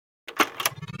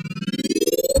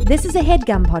This is a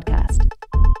HeadGum podcast.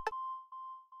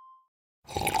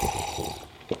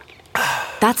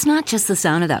 That's not just the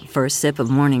sound of that first sip of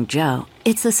Morning Joe.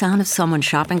 It's the sound of someone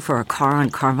shopping for a car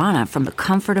on Carvana from the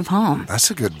comfort of home.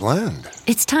 That's a good blend.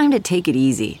 It's time to take it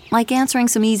easy, like answering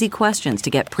some easy questions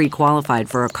to get pre-qualified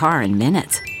for a car in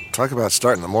minutes. Talk about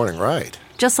starting the morning right.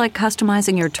 Just like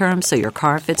customizing your terms so your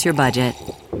car fits your budget.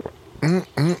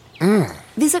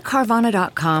 Visit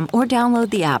Carvana.com or download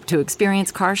the app to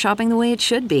experience car shopping the way it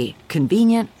should be.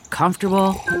 Convenient,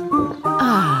 comfortable.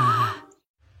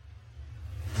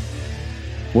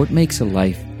 What makes a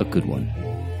life a good one?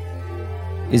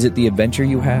 Is it the adventure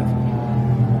you have?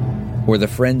 Or the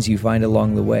friends you find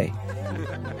along the way?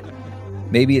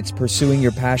 Maybe it's pursuing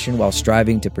your passion while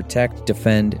striving to protect,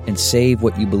 defend, and save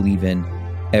what you believe in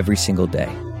every single day.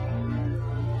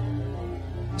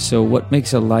 So what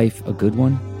makes a life a good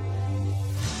one?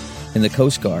 In the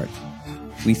Coast Guard,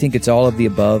 we think it's all of the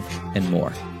above and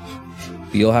more.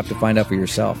 But you'll have to find out for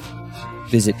yourself.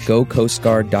 Visit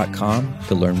gocoastguard.com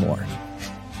to learn more.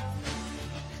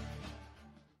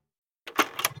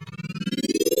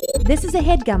 This is a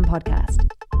HeadGum podcast.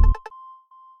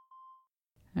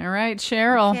 All right,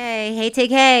 Cheryl. Okay. Hey, Tig.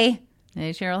 Hey.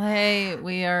 Hey, Cheryl. Hey,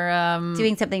 we are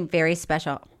Doing something very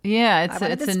special. Yeah,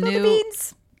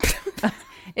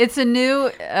 it's a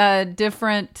new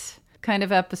different kind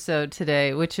of episode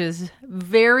today, which is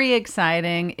very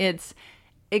exciting. It's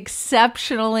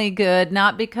exceptionally good,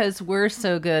 not because we're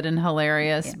so good and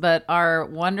hilarious, but our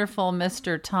wonderful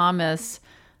Mr. Thomas,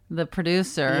 the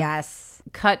producer,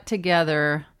 cut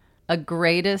together a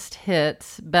greatest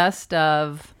hits, best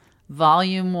of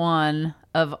volume 1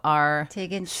 of our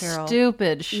Tig and Cheryl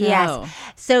stupid show. Yes.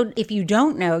 So if you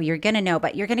don't know, you're going to know,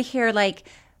 but you're going to hear like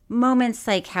moments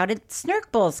like, how did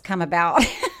Snurk Bowls come about?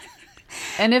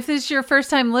 And if this is your first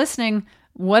time listening,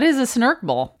 what is a Snurk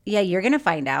Bowl? Yeah, you're going to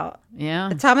find out. Yeah.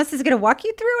 Thomas is going to walk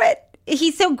you through it.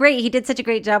 He's so great. He did such a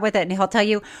great job with it. And he'll tell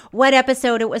you what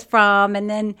episode it was from. And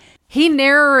then he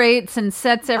narrates and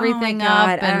sets everything up.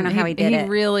 I don't know how he did it. He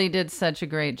really did such a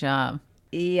great job.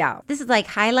 Yeah. This is like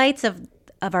highlights of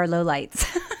our lowlights.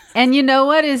 And you know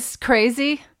what is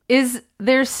crazy? Is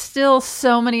there's still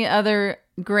so many other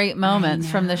great moments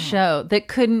from the show that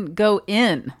couldn't go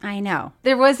in. I know.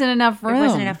 There wasn't enough room. There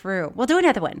wasn't enough room. We'll do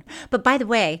another one. But by the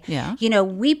way,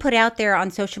 we put out there on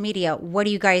social media, what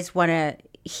do you guys want to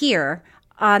hear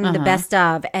on the best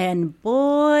of? And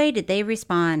boy, did they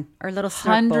respond. Our little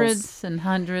hundreds and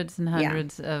hundreds and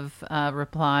hundreds of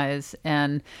replies.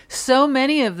 And so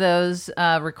many of those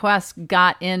requests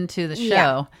got into the show.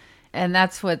 Yeah. And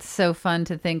that's what's so fun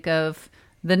to think of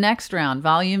the next round,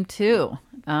 volume 2.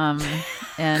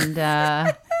 And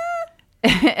I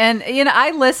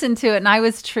listened to it and I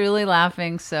was truly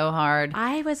laughing so hard.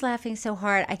 I was laughing so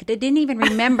hard. I didn't even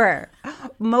remember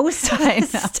most of the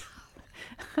stuff.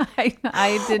 I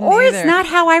didn't or either. It's not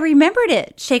how I remembered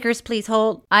it. Shakers, please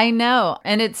hold. I know.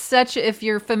 And it's if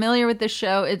you're familiar with the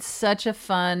show, it's such a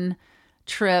fun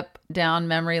trip down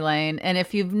memory lane. And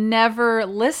if you've never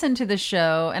listened to the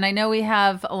show, and I know we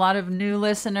have a lot of new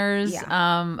listeners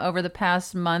over the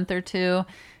past month or two,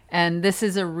 and this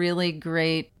is a really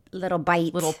great little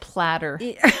platter.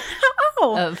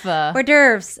 Of hors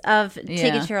d'oeuvres of Tig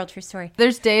and Cheryl, true story.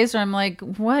 There's days where I'm like,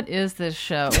 what is this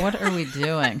show? What are we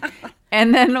doing?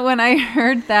 And then when I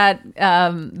heard that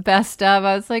best of,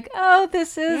 I was like, oh,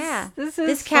 this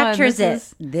captures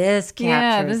it. This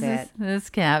captures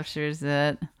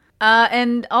it.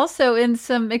 And also in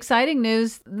some exciting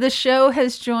news, the show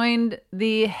has joined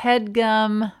the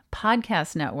HeadGum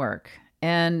Podcast Network.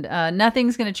 And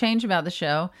nothing's going to change about the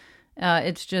show.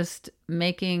 It's just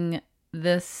making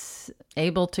this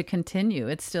able to continue.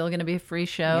 It's still going to be a free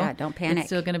show. Yeah, don't panic. It's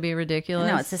still going to be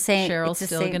ridiculous. No, it's the same. Cheryl's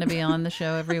still going to be on the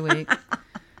show every week.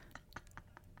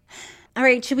 All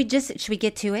right, should we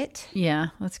get to it? Yeah,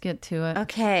 let's get to it.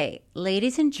 Okay,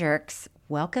 ladies and jerks,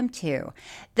 welcome to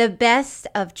the best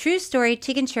of True Story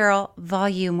Tig and Cheryl,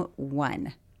 Volume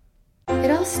 1.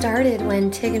 It all started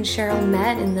when Tig and Cheryl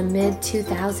met in the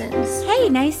mid-2000s. Hey,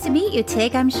 nice to meet you,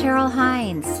 Tig. I'm Cheryl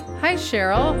Hines. Hi,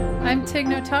 Cheryl. I'm Tig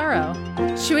Notaro.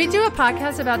 Should we do a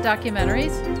podcast about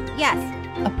documentaries? Yes.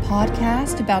 A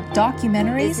podcast about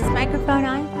documentaries? Is this microphone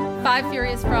on? 5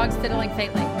 furious frogs fiddling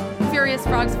faintly. Furious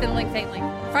frogs fiddling faintly.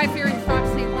 5 furious frogs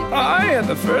fiddling faintly. I am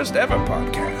the first ever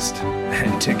podcast,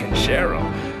 and Tig and Cheryl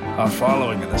are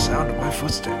following in the sound of my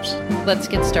footsteps. Let's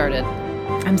get started.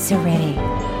 I'm so ready.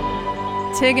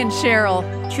 Tig and Cheryl.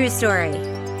 True Story.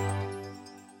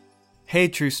 Hey,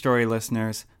 True Story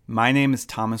listeners. My name is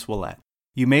Thomas Willett.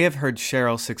 You may have heard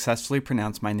Cheryl successfully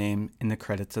pronounce my name in the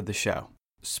credits of the show.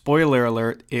 Spoiler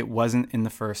alert, it wasn't in the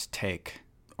first take.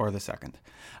 or the 2nd.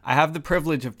 I have the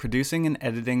privilege of producing and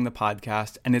editing the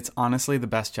podcast, and it's honestly the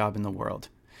best job in the world.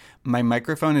 My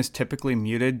microphone is typically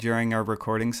muted during our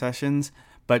recording sessions,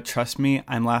 but trust me,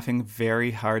 I'm laughing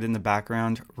very hard in the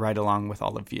background right along with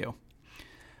all of you.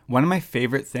 One of my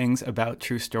favorite things about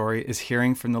True Story is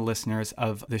hearing from the listeners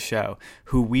of the show,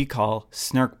 who we call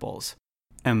Snarkbulls.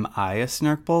 Am I a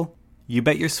Snarkbull? You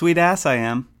bet your sweet ass I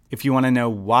am. If you want to know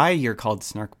why you're called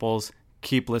Snarkbulls,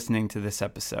 keep listening to this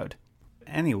episode.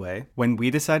 Anyway, when we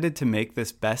decided to make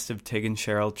this Best of Tig and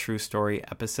Cheryl True Story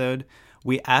episode,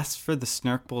 we asked for the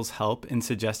Snarkbulls' help in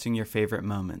suggesting your favorite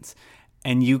moments,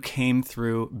 and you came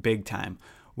through big time.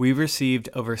 We received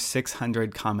over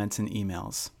 600 comments and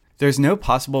emails. There's no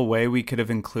possible way we could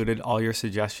have included all your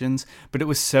suggestions, but it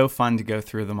was so fun to go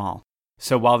through them all.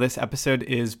 So while this episode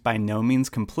is by no means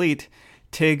complete,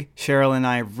 Tig, Cheryl, and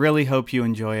I really hope you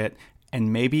enjoy it,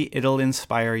 and maybe it'll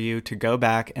inspire you to go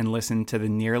back and listen to the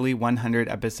nearly 100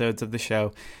 episodes of the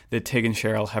show that Tig and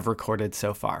Cheryl have recorded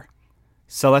so far.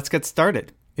 So let's get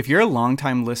started. If you're a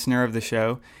longtime listener of the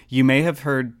show, you may have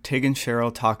heard Tig and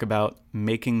Cheryl talk about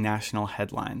making national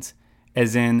headlines,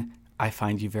 as in, I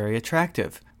find you very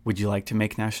attractive. Would you like to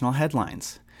make national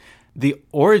headlines? The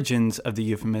origins of the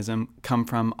euphemism come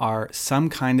from our Some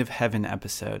Kind of Heaven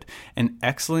episode, an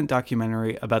excellent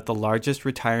documentary about the largest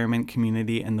retirement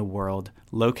community in the world,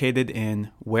 located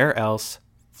in, where else?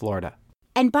 Florida.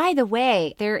 And by the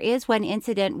way, there is one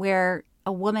incident where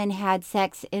a woman had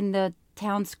sex in the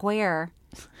town square.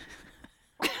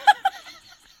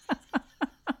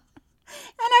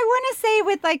 And I want to say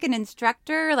with like an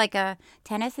instructor, like a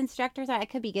tennis instructor. I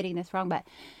could be getting this wrong, but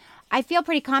I feel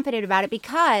pretty confident about it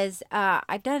because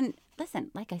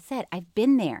like I said, I've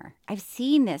been there. I've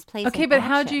seen this place. Okay, but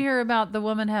how'd you hear about the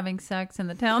woman having sex in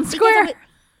the town square?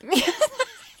 Because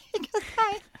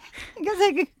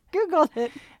I Googled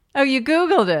it. Oh, you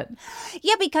Googled it?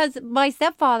 Yeah, because my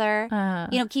stepfather,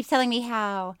 keeps telling me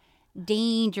how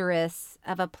dangerous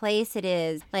of a place it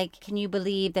is. Like, can you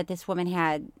believe that this woman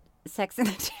had sex in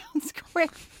the town square?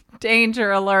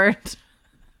 Danger alert.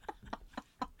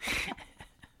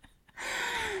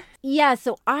 Yeah,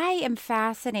 so I am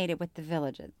fascinated with the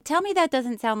Villages. Tell me that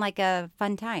doesn't sound like a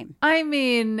fun time. I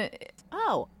mean...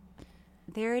 Oh,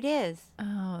 there it is.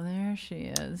 Oh, there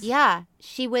she is. Yeah,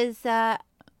 she was... a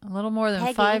little more than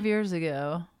Peggy. 5 years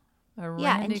ago.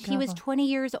 Yeah, and she was 20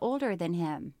 years older than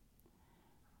him.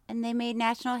 And they made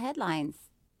national headlines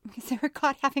because they were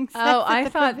caught having sex. Oh, I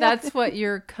thought that's what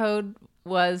your code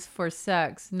was for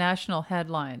sex. National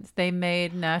headlines. They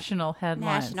made national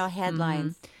headlines. National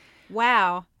headlines. Mm-hmm.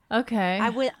 Wow. Okay.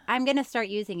 I'm going to start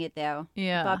using it, though.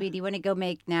 Yeah. Bobby, do you want to go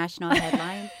make national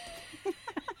headlines?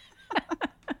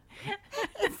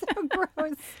 It's so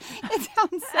gross. It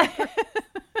sounds so gross.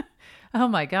 Oh,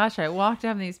 my gosh. I walked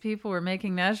up and these people were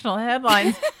making national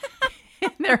headlines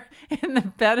in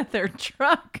the bed of their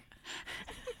truck.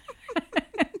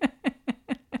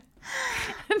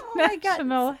 Oh my God.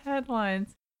 National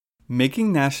headlines.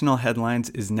 Making national headlines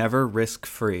is never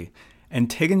risk-free, and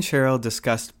Tig and Cheryl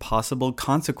discussed possible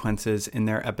consequences in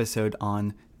their episode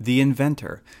on The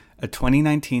Inventor, a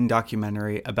 2019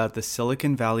 documentary about the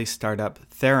Silicon Valley startup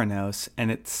Theranos and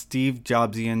its Steve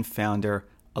Jobsian founder,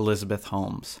 Elizabeth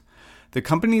Holmes. The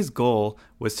company's goal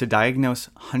was to diagnose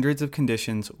hundreds of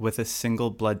conditions with a single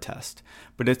blood test,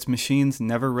 but its machines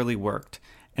never really worked,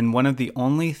 and one of the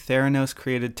only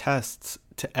Theranos-created tests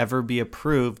to ever be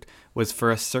approved was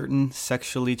for a certain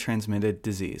sexually transmitted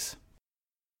disease.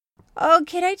 Oh,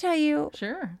 can I tell you?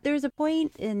 Sure. There's a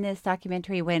point in this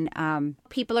documentary when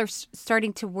people are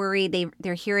starting to worry.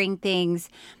 They're hearing things.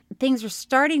 Things are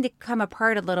starting to come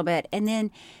apart a little bit. And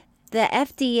then the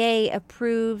FDA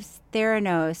approves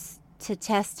Theranos to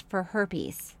test for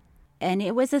herpes. And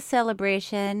it was a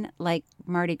celebration like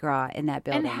Mardi Gras in that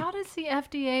building. And how does the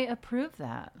FDA approve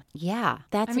that? Yeah,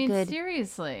 that's a good...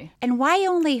 seriously. And why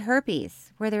only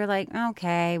herpes? Where they're like,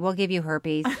 okay, we'll give you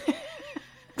herpes.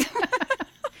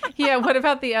 Yeah, what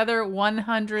about the other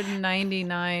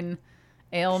 199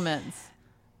 ailments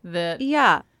that...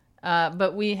 Yeah.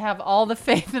 But we have all the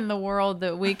faith in the world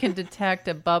that we can detect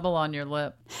a bubble on your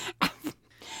lip.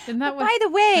 Isn't that what by the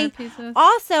way,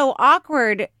 also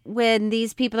awkward when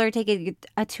these people are taking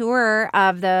a tour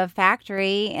of the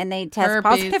factory and they test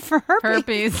positive for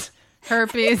herpes.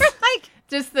 Herpes. Like,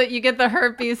 just that you get the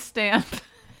herpes stamp.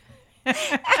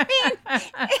 It's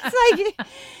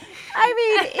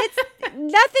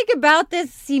nothing about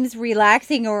this seems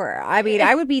relaxing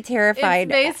I would be terrified.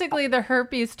 It's basically the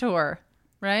herpes tour,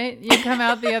 right? You come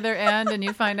out the other end and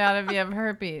you find out if you have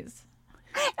herpes.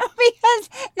 Because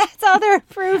that's all they're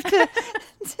approved to.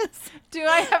 Do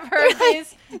I have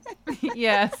herpes?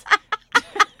 Yes.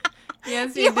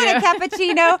 Yes, you want a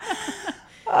cappuccino?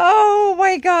 Oh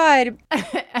my God.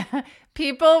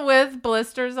 People with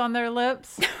blisters on their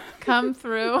lips come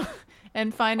through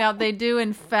and find out they do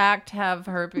in fact have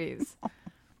herpes.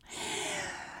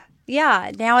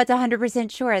 Yeah, now it's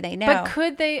 100% sure they know. But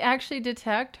could they actually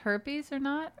detect herpes or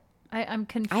not? I'm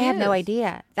confused. I have no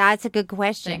idea. That's a good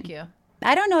question. Thank you.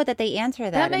 I don't know that they answer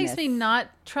that. That makes me not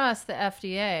trust the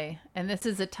FDA. And this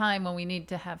is a time when we need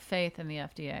to have faith in the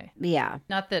FDA. Yeah.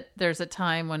 Not that there's a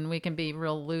time when we can be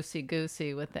real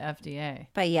loosey-goosey with the FDA.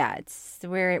 But yeah,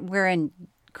 we're in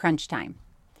crunch time.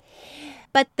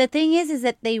 But the thing is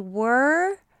that they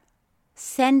were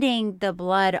sending the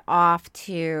blood off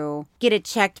to get it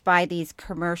checked by these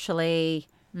commercially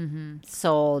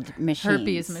sold machines.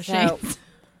 Herpes machines.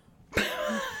 So,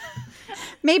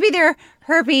 maybe their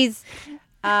herpes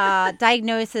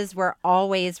diagnoses were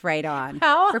always right on.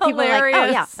 How Where people hilarious. Were like,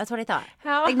 oh, yeah, that's what I thought.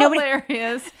 How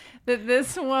hilarious that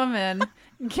this woman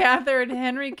gathered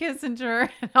Henry Kissinger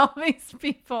and all these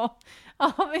people,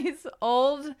 all these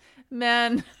old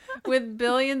men with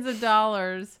billions of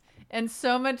dollars and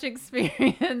so much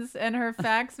experience, and her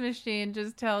fax machine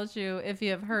just tells you if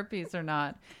you have herpes or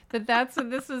not. That's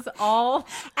what this is all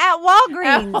at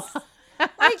Walgreens.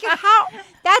 Like how?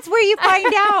 That's where you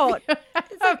find out.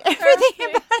 It's like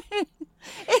everything about it.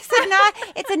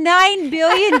 It's a $9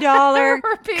 billion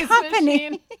herpes company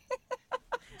machine.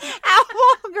 At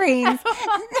Walgreens.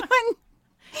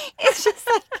 It's just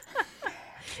like,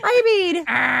 I mean,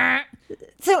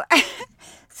 so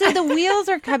the wheels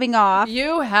are coming off.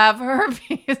 You have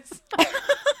herpes.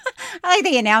 I like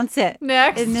they announce it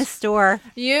Next. in this store.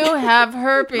 You have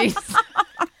herpes.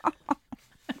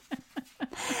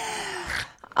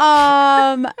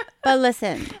 But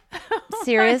listen,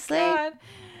 seriously. Oh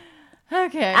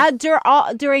okay.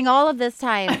 During all of this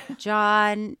time,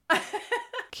 John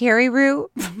Carreyrou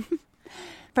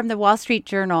from the Wall Street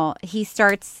Journal, he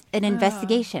starts an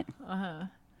investigation,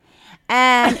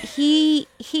 and he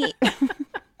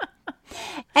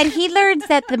and he learns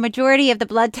that the majority of the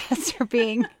blood tests are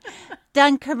being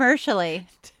done commercially.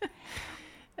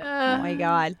 Oh my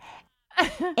God.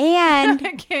 And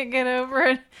I can't get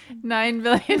over a $9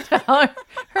 billion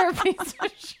herpes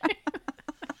machine.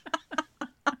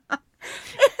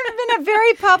 in a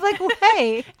very public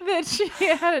way. That she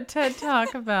had a TED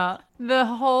Talk about. The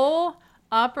whole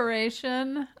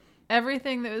operation,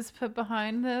 everything that was put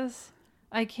behind this,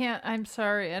 I'm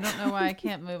sorry. I don't know why I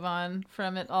can't move on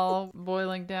from it all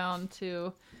boiling down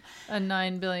to a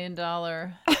 $9 billion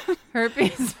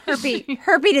herpes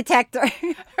herpes detector.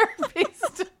 Herpes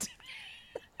detector.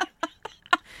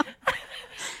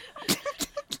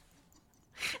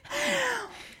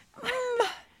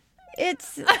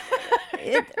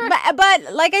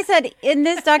 But like I said, in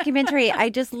this documentary, I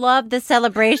just love the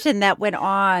celebration that went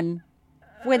on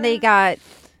when they got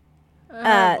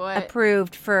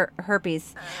approved for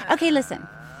herpes. Okay, listen.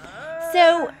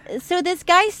 So this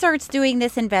guy starts doing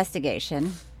this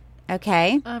investigation.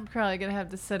 Okay. I'm probably going to have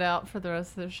to sit out for the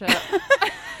rest of the show.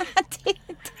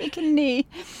 Take a knee.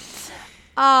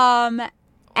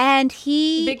 And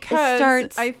he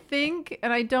starts... I think,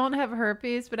 and I don't have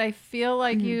herpes, but I feel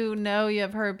like you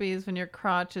have herpes when your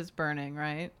crotch is burning,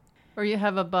 right? Or you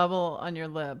have a bubble on your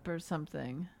lip or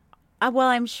something. Well,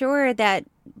 I'm sure that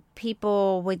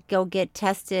people would go get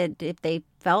tested if they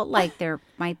felt like there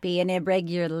might be an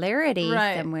irregularity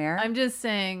somewhere. I'm just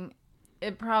saying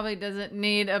it probably doesn't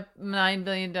need a $9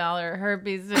 billion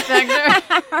herpes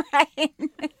detector. Right.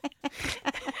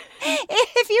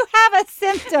 If you have a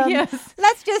symptom,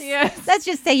 let's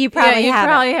just say you probably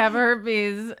have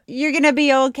herpes. You're gonna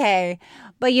be okay,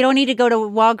 but you don't need to go to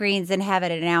Walgreens and have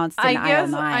it announced in aisle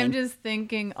 9. I'm just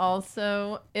thinking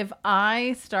also, if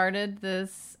I started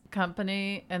this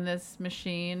company and this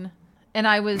machine, and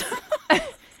I was,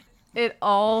 it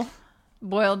all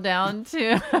boiled down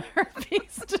to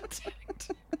herpes detector.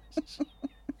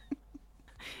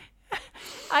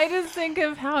 I just think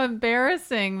of how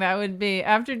embarrassing that would be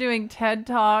after doing TED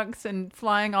Talks and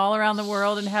flying all around the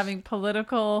world and having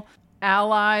political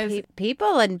allies.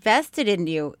 People invested in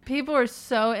you. People are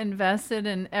so invested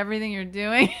in everything you're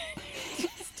doing.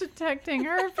 Just detecting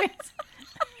herpes.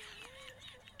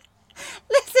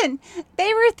 Listen,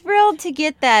 they were thrilled to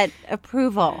get that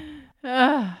approval.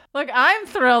 Look, I'm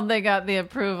thrilled they got the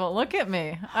approval. Look at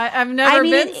me. I've never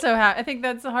been so happy. I think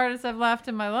that's the hardest I've laughed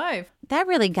in my life. That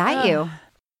really got you.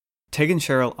 Tig and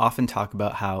Cheryl often talk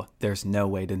about how there's no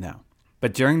way to know.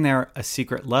 But during their A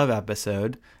Secret Love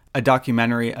episode, a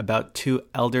documentary about two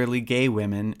elderly gay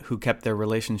women who kept their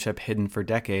relationship hidden for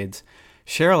decades,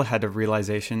 Cheryl had a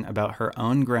realization about her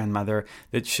own grandmother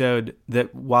that showed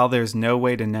that while there's no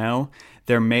way to know,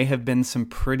 there may have been some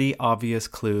pretty obvious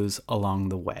clues along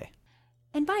the way.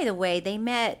 And by the way, they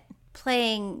met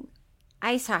playing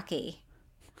ice hockey.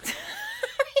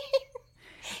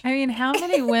 I mean, how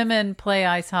many women play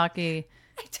ice hockey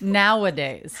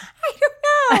nowadays? I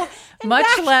don't know.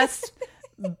 Much less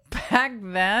back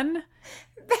then.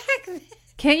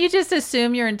 Can't you just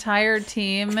assume your entire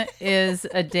team is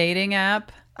a dating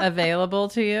app available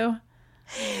to you?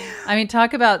 I mean,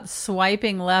 talk about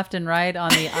swiping left and right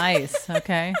on the ice,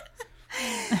 okay?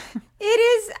 It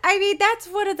is. I mean, that's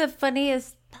one of the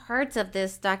funniest parts of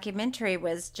this documentary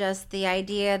was just the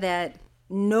idea that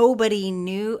nobody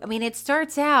knew. I mean, it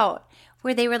starts out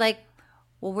where they were like,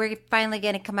 well, we're finally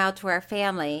going to come out to our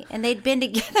family. And they'd been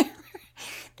together.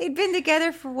 They'd been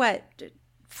together for what?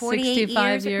 48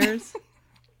 65 years? years?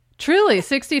 Truly,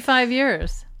 65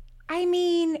 years. I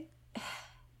mean,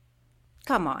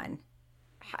 come on.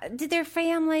 Did their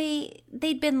family,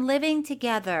 they'd been living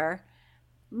together,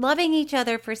 loving each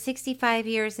other for 65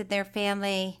 years in their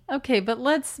family. Okay, but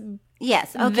let's...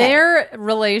 Yes, okay. Their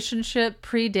relationship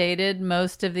predated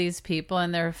most of these people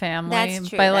in their family That's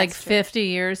true, by like that's true. 50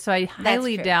 years. So I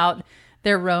highly true. doubt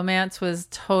their romance was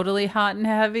totally hot and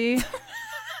heavy.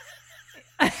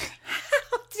 I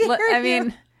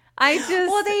mean, I just...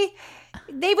 Well,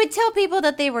 they would tell people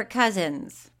that they were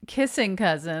cousins. Kissing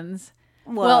cousins.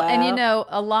 Well, and you know,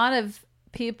 a lot of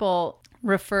people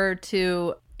refer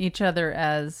to each other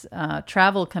as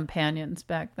travel companions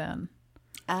back then.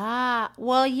 Ah,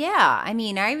 well, yeah. I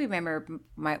mean, I remember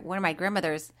one of my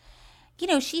grandmothers, you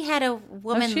know, she had a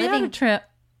woman She living... had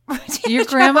Your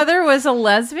grandmother was a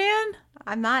lesbian?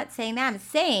 I'm not saying that. I'm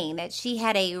saying that she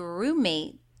had a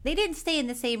roommate. They didn't stay in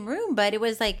the same room, but it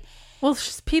was like... Well,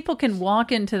 people can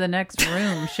walk into the next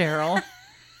room, Cheryl.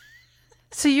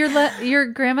 So your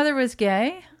grandmother was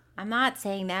gay? I'm not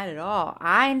saying that at all.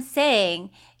 I'm saying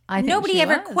I think nobody she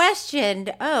ever was.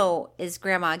 questioned, oh, is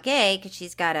grandma gay because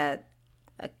she's got a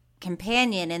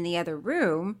companion in the other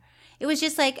room. It was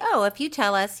just like, oh, if you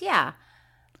tell us, yeah,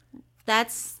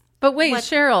 that's... But wait,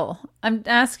 Cheryl, I'm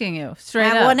asking you straight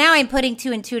up. Well, now I'm putting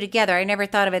two and two together. I never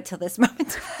thought of it till this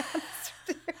moment.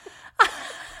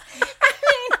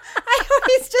 I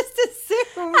always just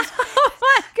assumed. Oh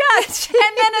my gosh.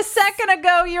 And then a second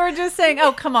ago, you were just saying,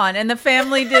 oh, come on. And the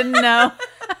family didn't know.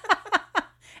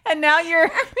 And now you're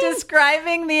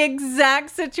describing the exact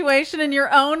situation in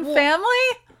your own family?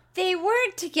 They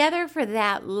weren't together for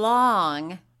that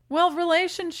long. Well,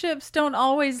 relationships don't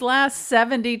always last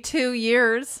 72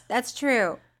 years. That's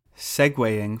true.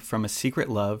 Segueing from a secret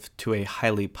love to a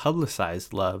highly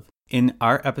publicized love, in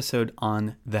our episode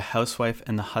on The Housewife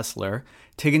and the Hustler,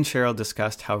 Tig and Cheryl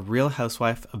discussed how Real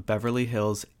Housewife of Beverly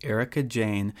Hills Erica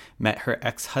Jane met her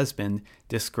ex-husband,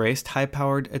 disgraced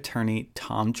high-powered attorney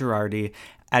Tom Girardi,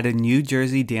 at a New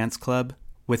Jersey dance club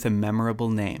with a memorable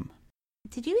name.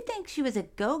 Did you think she was a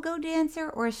go-go dancer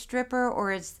or a stripper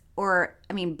or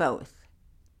both?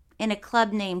 In a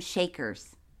club named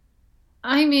Shakers.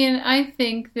 I mean, I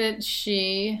think that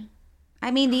she...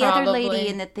 the other lady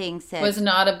in the thing said... was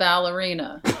not a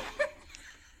ballerina.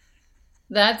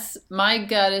 That's... My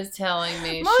gut is telling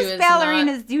me Most she was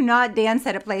ballerinas do not dance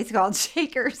at a place called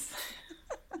Shakers.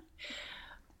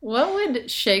 What would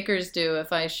Shakers do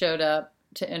if I showed up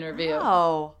to interview?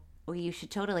 Oh, well, you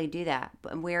should totally do that.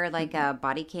 Wear like a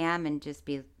body cam and just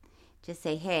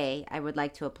say, hey, I would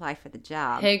like to apply for the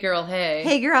job. Hey, girl, hey.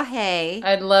 Hey, girl, hey.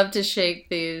 I'd love to shake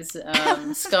these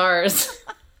scars.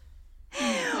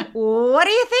 What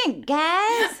do you think,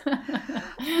 guys?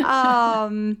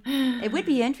 It would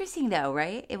be interesting, though,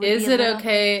 right? Is it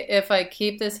okay if I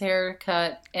keep this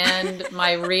haircut and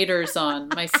my readers on,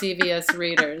 my CVS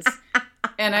readers,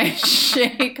 and I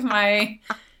shake my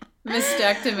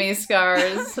mastectomy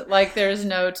scars like there's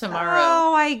no tomorrow?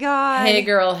 Oh, my God. Hey,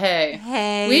 girl, hey.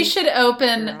 Hey. We should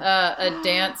open a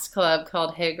dance club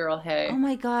called Hey, Girl, Hey. Oh,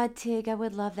 my God, Tig, I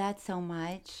would love that so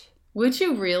much. Would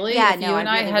you really? Yeah, if no, you and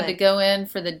I I really had would. to go in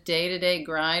for the day-to-day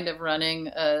grind of running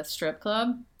a strip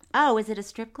club? Oh, is it a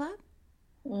strip club?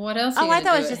 What else? Oh, are you I gonna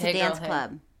thought it do was at just a Hey Girl, dance Hey?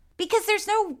 club. Because there's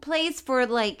no place for,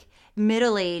 like,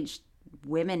 middle-aged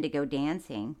women to go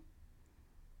dancing.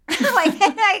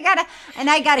 I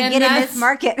gotta get in this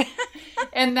market.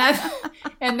 and that's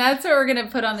what we're gonna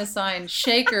put on the sign.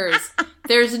 Shakers.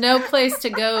 There's no place to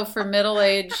go for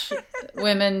middle-aged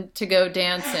women to go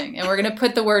dancing, and we're gonna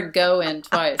put the word "go" in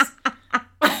twice.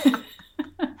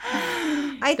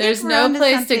 There's no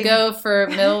place to go for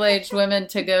middle-aged women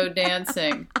to go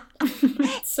dancing.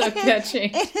 It's so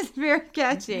catchy. It is very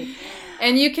catchy.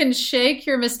 And you can shake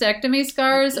your mastectomy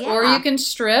scars, or you can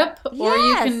strip, or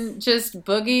you can just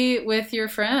boogie with your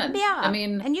friend. Yeah. I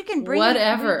mean, and you can bring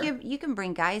whatever. You can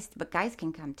bring guys, but guys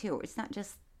can come too. It's not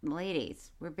just ladies.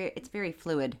 It's very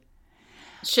fluid.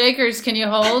 Shakers, can you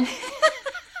hold?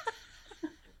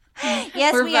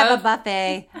 Yes, we have a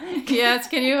buffet. Yes,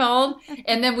 can you hold?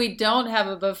 And then we don't have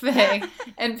a buffet.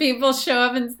 And people show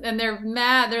up and they're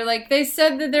mad. They're like, they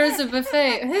said that there's a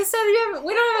buffet. Who said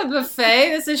we don't have a buffet?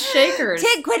 This is Shakers.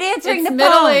 Tig, quit answering the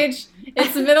phone.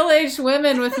 It's middle-aged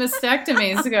women with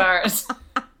mastectomy scars.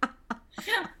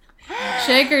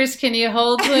 Shakers, can you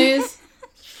hold, please?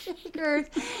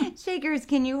 Shakers,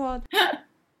 can you hold?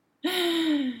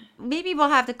 Maybe we'll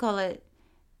have to call it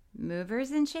movers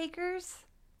and shakers.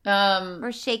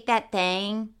 Or shake that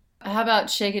thing. How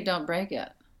about shake it, don't break it?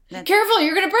 Careful,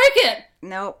 you're gonna break it.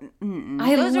 Nope.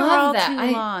 Those are love all that.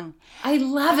 too long. I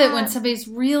love it when somebody's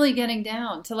really getting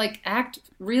down to like act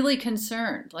really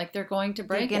concerned, like they're going to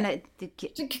break it.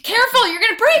 Careful, you're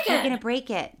gonna break it. You're gonna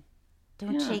break it.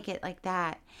 Don't shake it like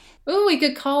that. Ooh, we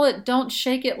could call it "Don't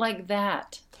Shake It Like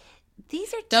That."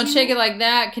 These are Don't shake it like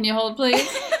that. Can you hold, please?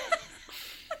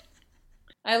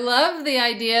 I love the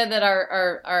idea that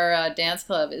our dance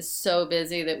club is so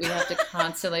busy that we have to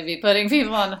constantly be putting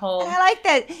people on hold. I like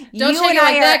that. Don't shake it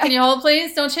like that. Can you hold,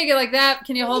 please? Don't shake it like that.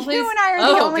 Can you hold, please? You and I are the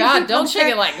only people don't shake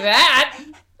it like that.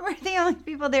 We're the only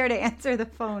people there to answer the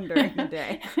phone during the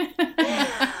day.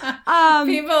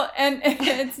 People, and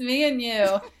it's me and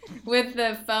you with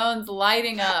the phones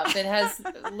lighting up. It has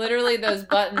literally those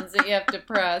buttons that you have to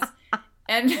press.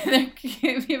 And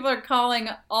people are calling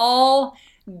all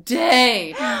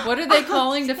day. What are they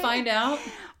calling to find out?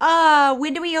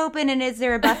 When do we open and is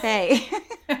there a buffet?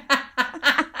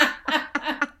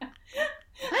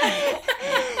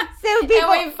 And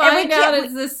we find out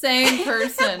it's the same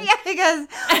person. Yeah, because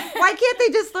why can't they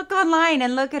just look online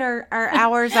and look at our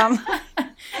hours online?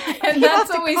 And that's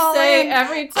what we say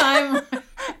every time.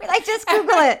 We're like, just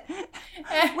Google it.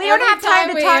 We don't have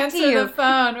time to talk to you. The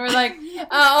phone. We're like,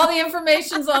 all the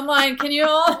information's online. Can you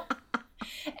all?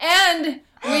 And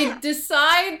we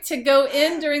decide to go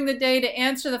in during the day to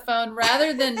answer the phone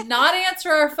rather than not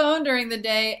answer our phone during the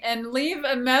day and leave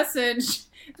a message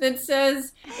that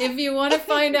says, if you want to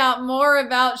find out more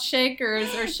about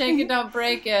Shakers or Shake It, Don't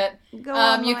Break It, you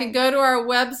can go to our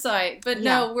website. But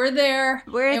no, we're there.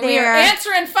 We are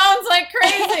answering phones like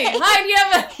crazy. Hi, do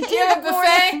you have a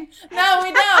buffet? No,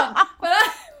 we don't.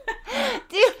 But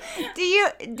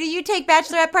do you take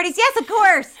bachelorette parties? Yes, of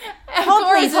course. Hold,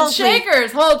 please.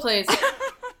 Shakers. Hold, please.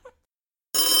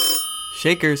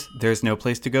 Shakers, there's no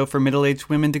place to go for middle-aged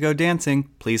women to go dancing.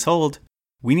 Please hold.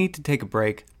 We need to take a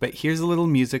break, but here's a little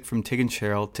music from Tig and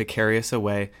Cheryl to carry us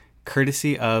away,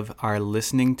 courtesy of our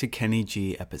Listening to Kenny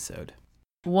G episode.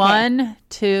 1,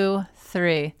 2,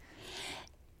 3.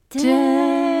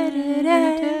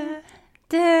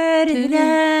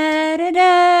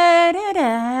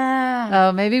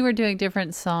 Oh, maybe we're doing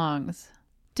different songs.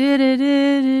 Oh,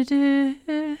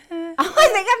 I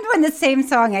think I'm doing the same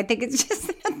song. I think it's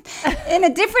just in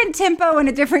a different tempo and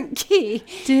a different key.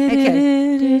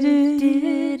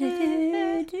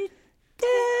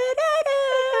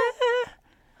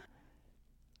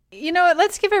 You know what?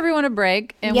 Let's give everyone a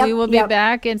break, and we will be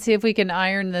back and see if we can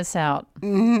iron this out.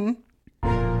 Mm-hmm.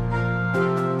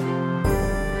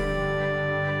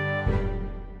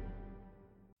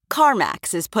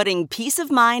 CarMax is putting peace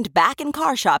of mind back in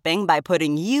car shopping by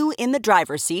putting you in the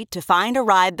driver's seat to find a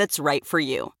ride that's right for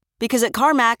you. Because at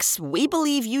CarMax, we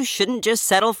believe you shouldn't just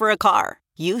settle for a car.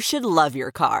 You should love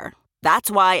your car. That's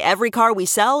why every car we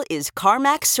sell is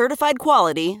CarMax certified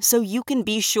quality, so you can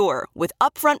be sure with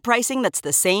upfront pricing that's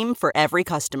the same for every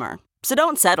customer. So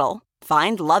don't settle.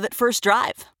 Find love at first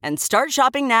drive and start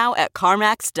shopping now at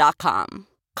CarMax.com.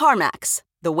 CarMax,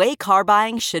 the way car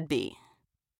buying should be.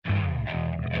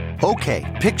 Okay,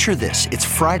 picture this. It's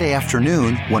Friday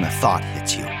afternoon when a thought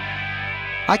hits you.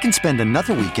 I can spend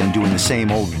another weekend doing the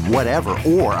same old whatever,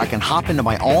 or I can hop into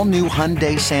my all-new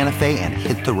Hyundai Santa Fe and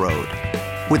hit the road.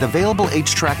 With available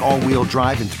H-Track all-wheel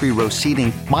drive and 3-row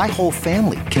seating, my whole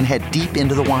family can head deep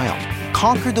into the wild.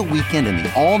 Conquer the weekend in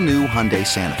the all-new Hyundai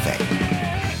Santa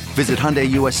Fe. Visit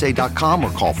HyundaiUSA.com or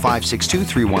call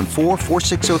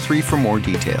 562-314-4603 for more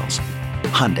details.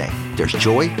 Hyundai, there's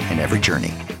joy in every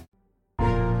journey.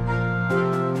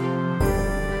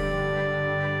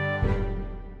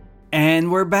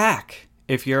 And we're back.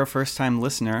 If you're a first-time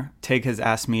listener, Tig has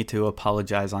asked me to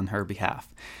apologize on her behalf.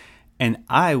 And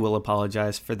I will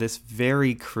apologize for this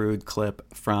very crude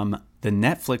clip from the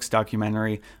Netflix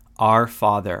documentary Our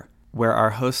Father, where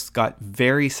our hosts got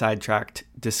very sidetracked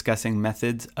discussing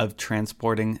methods of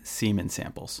transporting semen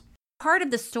samples. part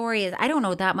of the story is I don't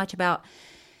know that much about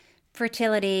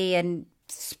fertility and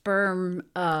sperm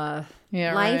life.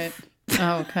 Right.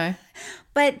 Oh, okay.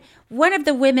 But one of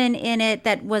the women in it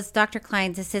that was Dr.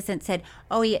 Klein's assistant said,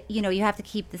 oh, you know, you have to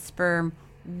keep the sperm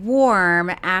warm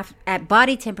at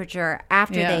body temperature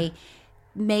after they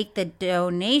make the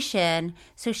donation.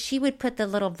 So she would put the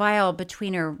little vial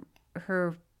between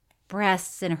her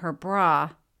breasts and her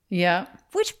bra. Yeah.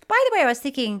 Which, by the way, I was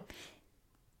thinking,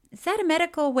 is that a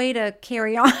medical way to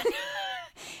carry on?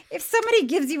 If somebody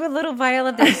gives you a little vial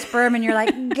of their sperm and you're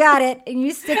like, got it, and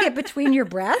you stick it between your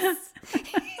breasts?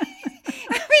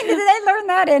 I mean, did they learn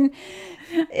that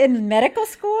in medical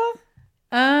school?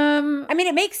 I mean,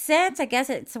 it makes sense. I guess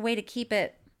it's a way to keep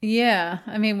it. Yeah.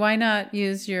 I mean, why not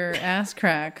use your ass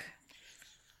crack?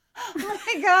 Oh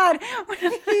my God. What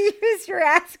if you use your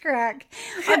ass crack?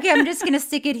 Okay, I'm just going to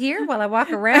stick it here while I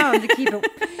walk around to keep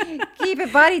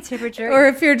it body temperature. Or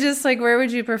if you're just like, where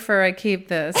would you prefer I keep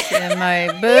this? In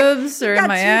my boobs or in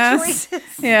my ass?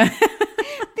 Choices. Yeah.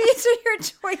 These are your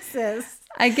choices.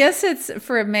 I guess it's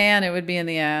for a man, it would be in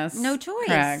the ass. No choice.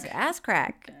 Crack. Ass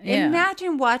crack. Yeah.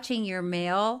 Imagine watching your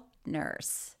male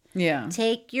nurse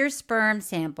take your sperm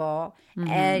sample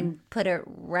and put it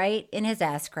right in his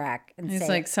ass crack and He's say,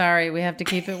 like, sorry, we have to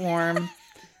keep it warm.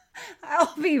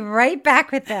 I'll be right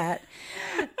back with that.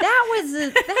 That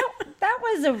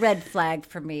was a red flag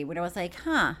for me when I was like,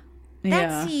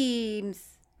 that seems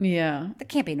that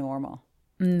can't be normal.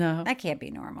 No. That can't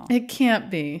be normal. It can't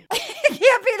be. It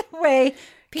can't be the way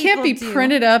people can't be do.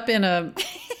 printed up in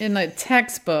a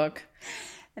textbook.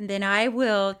 And then I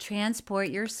will transport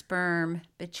your sperm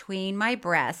between my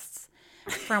breasts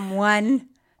from one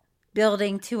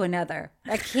building to another.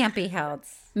 That can't be held.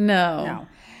 No.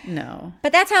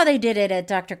 But that's how they did it at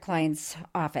Dr. Klein's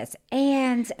office.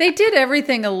 And they did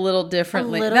everything a little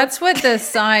differently. That's what the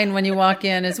sign when you walk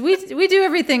in is. We do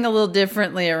everything a little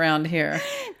differently around here.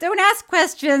 Don't ask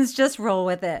questions, just roll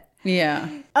with it. Yeah.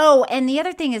 Oh, and the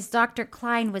other thing is Dr.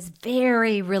 Klein was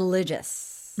very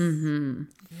religious. Mm-hmm.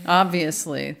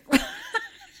 Obviously.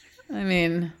 I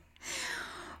mean,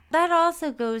 that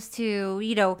also goes to,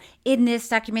 you know, in this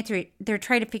documentary, they're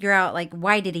trying to figure out, like,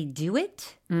 why did he do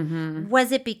it? Mm-hmm.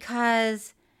 Was it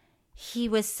because he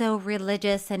was so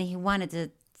religious and he wanted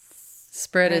to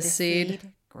spread his seed?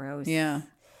 Gross. Yeah.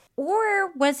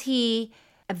 Or was he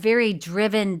a very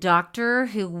driven doctor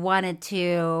who wanted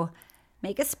to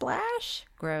make a splash?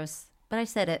 Gross. But I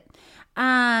said it.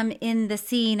 In the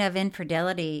scene of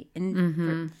infidelity,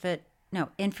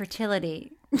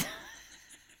 infertility.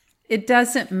 It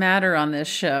doesn't matter on this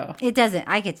show. It doesn't.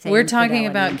 I could say we're talking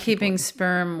about keeping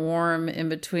sperm warm in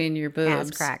between your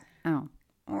boobs. Ass crack. Oh,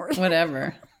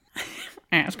 whatever.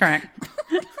 Ass crack.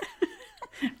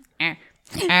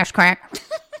 Ass crack.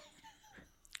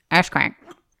 Ass crack.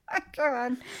 Oh,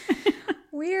 God.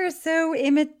 We are so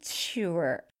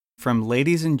immature. From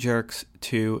Ladies and Jerks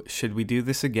to Should We Do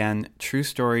This Again, True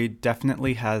Story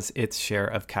definitely has its share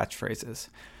of catchphrases.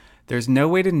 There's no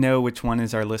way to know which one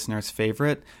is our listener's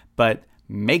favorite, but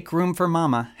Make Room for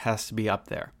Mama has to be up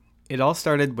there. It all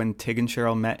started when Tig and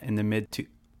Cheryl met in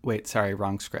the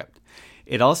wrong script.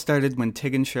 It all started when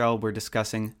Tig and Cheryl were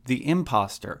discussing The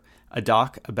Imposter, a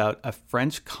doc about a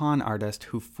French con artist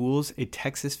who fools a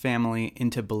Texas family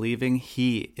into believing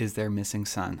he is their missing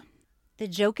son. The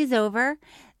joke is over.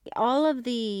 All of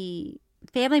the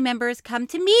family members come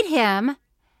to meet him,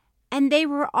 and they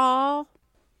were all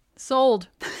sold.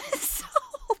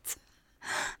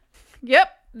 Yep,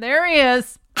 there he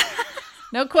is.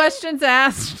 No questions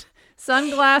asked.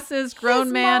 Sunglasses,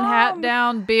 grown man, hat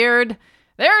down, beard.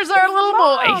 There's our little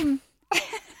boy.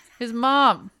 His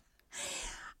mom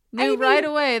knew right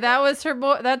away that was her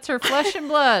boy. That's her flesh and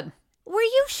blood. Were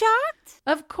you shocked?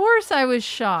 Of course, I was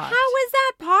shocked. How was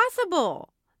that possible?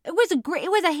 It was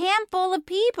a handful of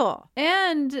people.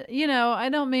 And, you know, I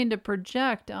don't mean to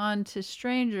project onto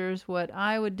strangers what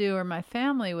I would do or my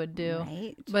family would do.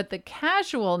 Right. But the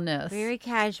casualness. Very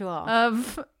casual.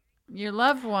 Of your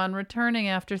loved one returning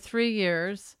after 3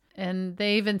 years. And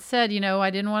they even said, you know,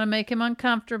 I didn't want to make him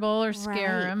uncomfortable or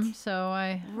scare him. So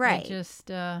I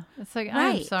just, it's like,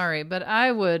 I'm sorry, but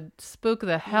I would spook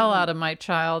the hell out of my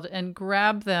child and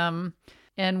grab them.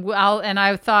 And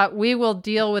I thought we will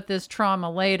deal with this trauma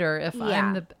later.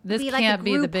 This can't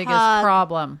be the biggest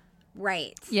problem.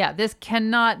 Right. Yeah, this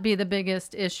cannot be the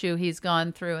biggest issue he's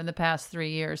gone through in the past 3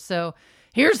 years. So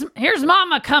here's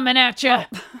Mama coming at you.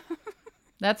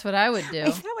 That's what I would do.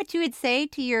 Is that what you would say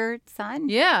to your son?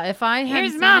 Yeah, if I had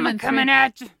here's Mama coming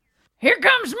at you. Here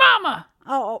comes Mama.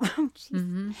 Oh,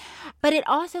 jeez. But it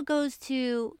also goes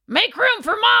to Make Room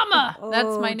for Mama.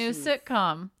 That's my new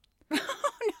sitcom. Oh,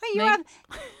 no, you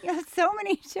have so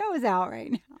many shows out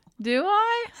right now. Do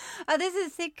I? Oh, this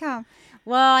is a sitcom.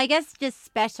 Well, I guess just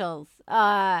specials.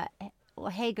 Well,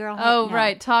 Hey Girl. Oh, no.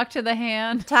 right. Talk to the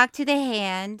hand. Talk to the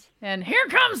hand. And here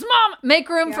comes Mama. Make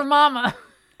room for Mama.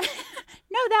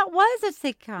 No, that was a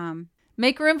sitcom.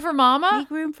 Make room for Mama?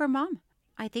 Make room for Mama.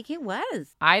 I think it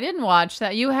was. I didn't watch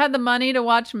that. You had the money to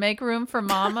watch Make Room for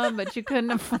Mama, but you couldn't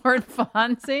afford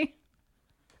Fonzie?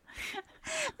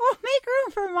 Well, Make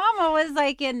Room for Mama was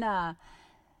like in the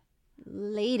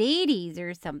late 80s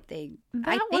or something. That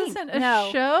I think. wasn't a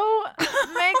show?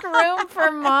 Make Room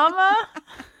for Mama?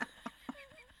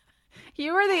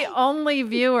 You were the only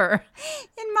viewer.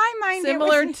 In my mind,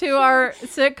 similar it was to our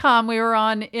sitcom we were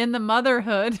on, In the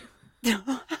Motherhood.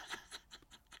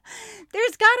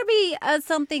 There's got to be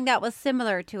something that was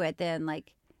similar to it then.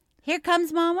 Like, Here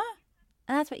Comes Mama?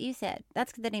 And that's what you said.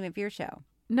 That's the name of your show.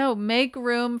 No, Make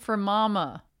Room for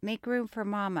Mama. Make Room for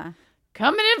Mama.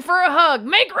 Coming in for a hug.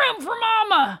 Make room for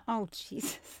Mama. Oh,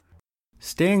 Jesus.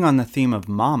 Staying on the theme of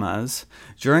mamas,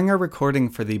 during our recording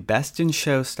for the Best in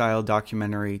Show style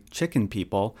documentary Chicken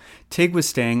People, Tig was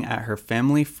staying at her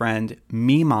family friend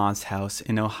Mima's house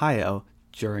in Ohio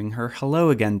during her Hello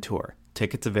Again tour.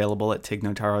 Tickets available at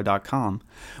tignotaro.com.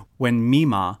 When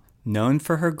Mima, known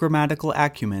for her grammatical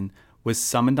acumen, was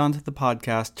summoned onto the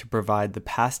podcast to provide the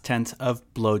past tense of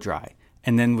blow dry,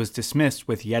 and then was dismissed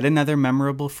with yet another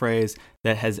memorable phrase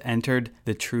that has entered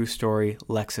the True Story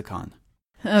lexicon.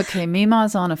 Okay,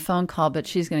 Mima's on a phone call, but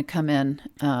she's going to come in.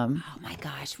 Oh, my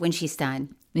gosh. When she's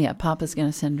done. Yeah, Papa's going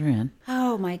to send her in.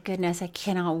 Oh, my goodness. I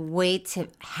cannot wait to...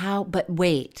 But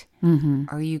wait. Mm-hmm.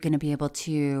 Are you going to be able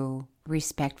to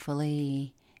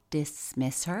respectfully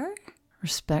dismiss her?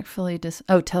 Respectfully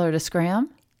tell her to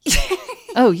scram?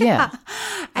 Oh, yeah.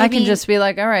 I can just be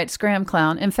like, all right, scram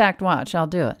clown. In fact, watch, I'll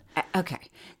do it. Okay.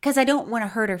 Because I don't want to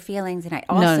hurt her feelings. And I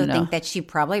also think that she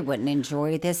probably wouldn't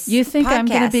enjoy this You think podcast. I'm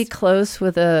going to be close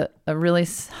with a really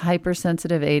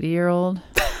hypersensitive 80-year-old?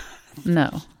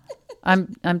 No.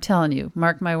 I'm telling you,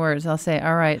 mark my words. I'll say,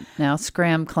 all right, now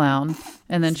scram clown.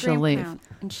 And then she'll leave. Clown.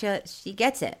 And she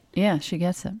gets it. Yeah, she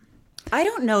gets it. I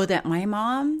don't know that my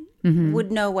mom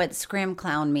would know what scram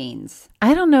clown means.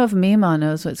 I don't know if Mima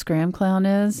knows what scram clown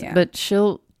is, but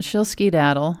she'll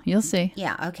skedaddle. You'll see.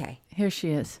 Yeah, okay. Here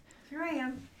she is. Here I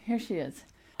am. Here she is.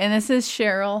 And this is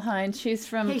Cheryl Hines. She's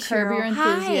from Curb Your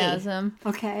Enthusiasm. Hi.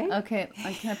 Okay. Okay.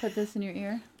 Can I put this in your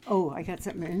ear? Oh, I got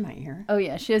something in my ear. Oh,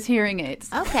 yeah. She has hearing aids.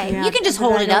 Okay. Yeah, you can just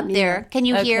hold it up there. Can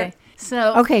you hear?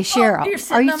 So, okay, Cheryl. You're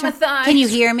sitting on my thighs. Can you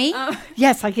hear me?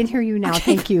 Yes, I can hear you now.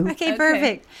 Thank you. Okay,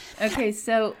 perfect. Okay,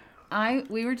 so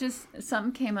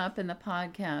something came up in the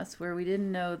podcast where we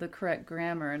didn't know the correct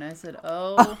grammar, and I said,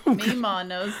 Mima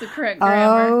knows the correct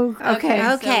grammar. Oh,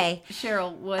 okay. Okay. So,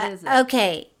 Cheryl, what is it?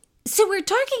 Okay. So we're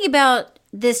talking about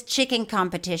this chicken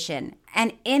competition,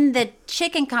 and in the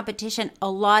chicken competition, a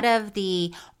lot of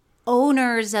the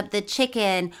owners of the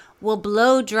chicken will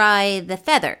blow dry the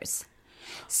feathers.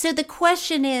 So the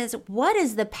question is, what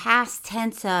is the past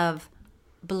tense of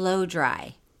blow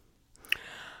dry?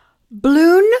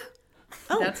 Bloon?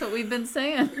 That's what we've been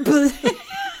saying. Bloon?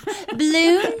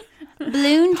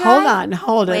 Bloon dry?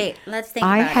 Hold it. Wait, let's think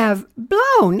about it. I have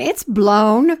blown. It's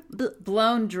blown.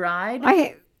 Blown dried?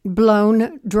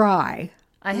 Blown dry.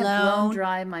 I have blown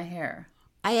dry my hair.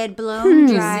 I had blown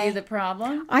dry. You see the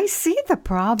problem? I see the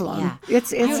problem. Yeah.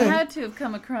 You had to have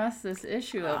come across this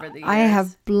issue over the years. I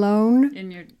have blown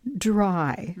in your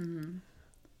dry.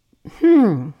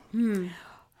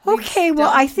 Okay,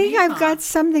 well, I think I've got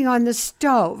something on the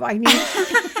stove. I need.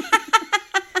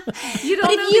 You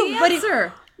don't know the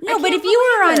answer. But if you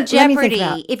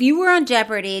were on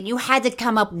Jeopardy, and you had to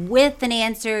come up with an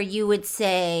answer, you would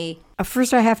say.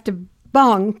 First, I have to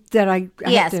bong that I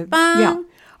yes, have to. Bong. Yeah.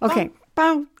 Okay.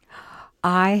 Bong.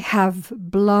 I have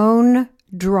blown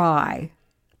dry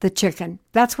the chicken.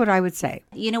 That's what I would say.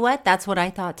 You know what? That's what I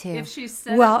thought too. If she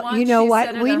said well, it once, you know she what?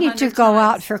 said it We need to 100 go times.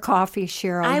 out for coffee,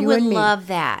 Cheryl. I you would and me. love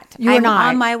that. You I'm and I.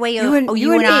 on my way over.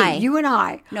 You and I. You and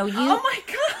I. No, you. Oh my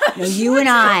gosh. No, you and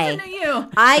I. To you?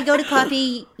 I go to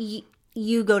coffee.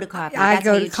 You go to coffee. That's I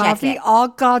go how to you check coffee. it. All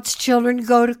God's children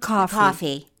go to coffee.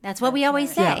 Coffee. That's what we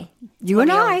always say. Yeah. You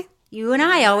and I. You and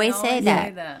I always say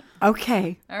that.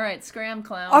 Okay. All right, scram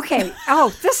clown. Okay.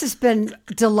 Oh, this has been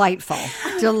delightful.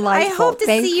 Delightful. I hope to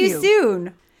Thank see you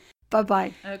soon.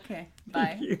 Bye-bye. Okay.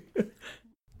 Bye.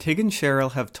 Tig and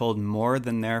Cheryl have told more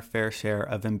than their fair share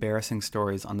of embarrassing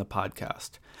stories on the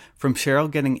podcast. From Cheryl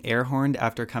getting air horned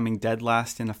after coming dead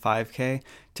last in a 5K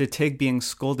to Tig being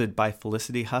scolded by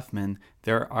Felicity Huffman,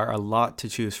 there are a lot to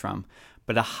choose from.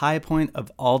 but a high point of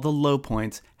all the low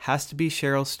points has to be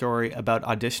Cheryl's story about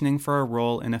auditioning for a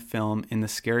role in a film in the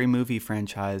Scary Movie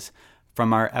franchise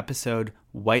from our episode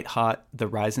White Hot, The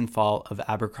Rise and Fall of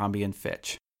Abercrombie &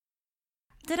 Fitch.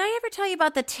 Did I ever tell you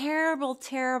about the terrible,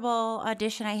 terrible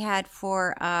audition I had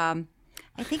for, I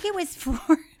think it was for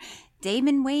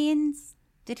Damon Wayans?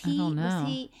 Did he? I don't know. Was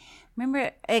he?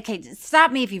 Remember? Okay,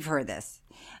 stop me if you've heard this.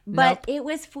 But Nope. it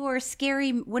was for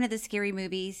one of the Scary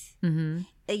Movies. Mm-hmm.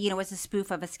 You know, it was a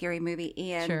spoof of a Scary Movie.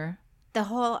 And Sure. the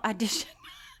whole audition.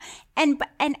 And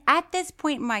at this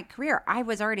point in my career, I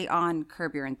was already on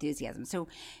Curb Your Enthusiasm. So,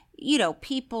 you know,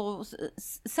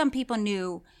 some people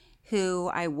knew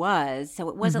who I was. So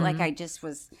it wasn't like I just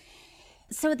was.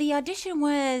 So the audition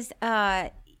was,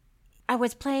 I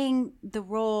was playing the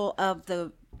role of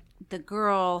the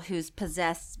girl who's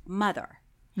possessed mother.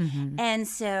 Mm-hmm. And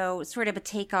so sort of a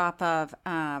takeoff of,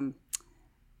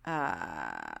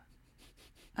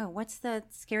 what's the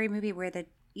Scary Movie where gonna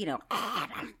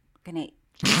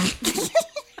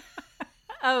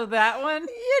Oh, that one?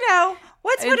 you know,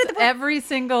 what's one of It's the every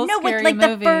single no, Scary with like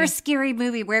movie. the first Scary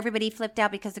Movie where everybody flipped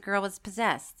out because the girl was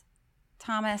possessed.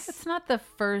 Thomas. It's not the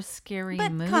first Scary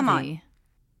But movie. come on.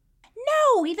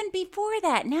 No, even before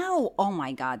that. No. Oh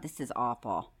my God, this is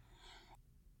awful.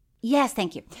 Yes,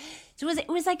 thank you. So it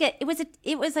was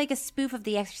like a spoof of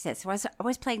The Exorcist. So I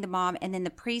was playing the mom, and then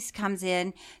the priest comes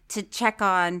in to check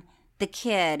on the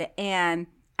kid, and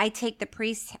I take the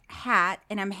priest's hat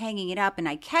and I'm hanging it up, and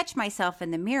I catch myself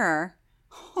in the mirror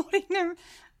holding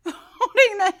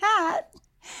the hat,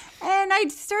 and I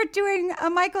start doing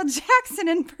a Michael Jackson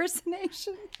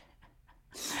impersonation,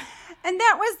 and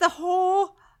that was the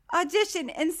whole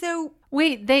audition. And so,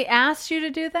 Wait, they asked you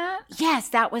to do that? yes.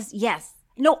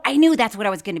 No, I knew that's what I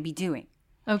was going to be doing.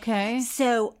 Okay.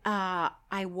 So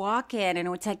I walk in, and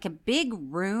it's like a big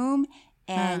room,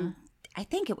 and I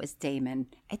think it was Damon.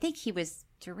 I think he was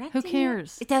directing. Who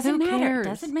cares? It doesn't Who matter. cares? It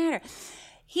doesn't matter.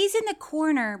 He's in the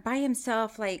corner by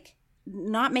himself, like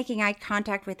not making eye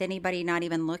contact with anybody, not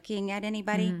even looking at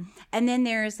anybody. Mm-hmm. And then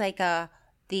there's like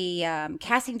the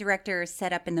casting director is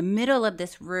set up in the middle of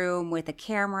this room with a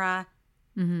camera.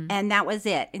 Mm-hmm. And that was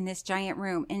it in this giant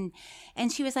room.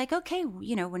 And she was like, okay,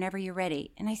 you know, whenever you're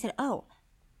ready. And I said, do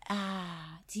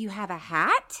you have a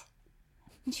hat?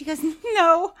 And she goes,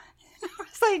 no. And I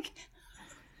was like,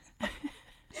 and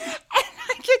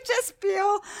I could just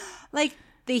feel like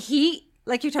the heat,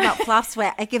 like you're talking about flop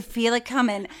sweat. I could feel it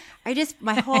coming.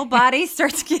 My whole body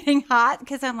starts getting hot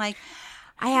because I'm like,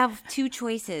 I have two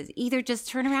choices. Either just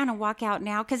turn around and walk out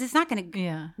now, because it's not going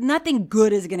to, nothing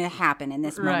good is going to happen in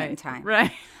this moment in time.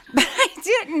 Right. But I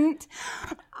didn't.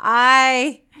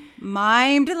 I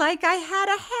mimed like I had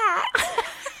a hat.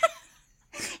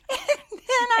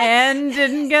 And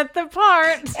didn't get the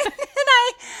part. And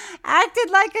I acted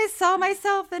like I saw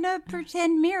myself in a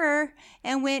pretend mirror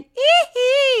and went,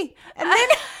 ee-hee. And then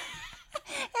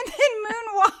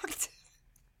moonwalked.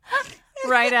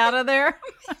 Right out of there.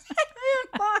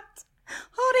 Moonwalked,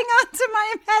 holding on to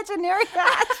my imaginary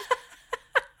hat.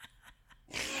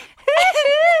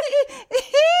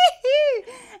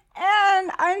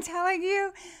 And I'm telling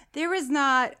you, there was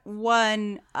not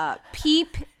one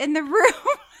peep in the room.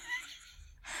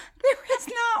 There was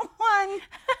not one.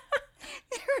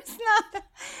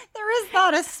 There was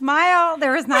not a smile.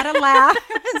 There was not a laugh.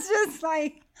 It was just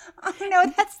like, oh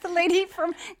no, that's the lady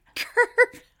from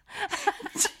Curb.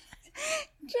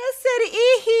 Just said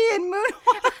ee-hee and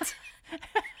moonwalked.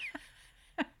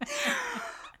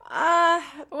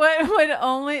 The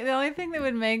only thing that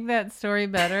would make that story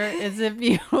better is if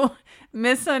you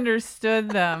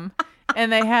misunderstood them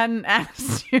and they hadn't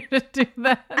asked you to do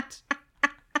that.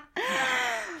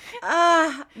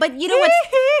 But you know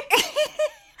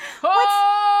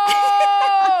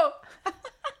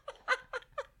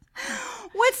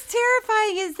what's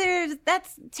terrifying is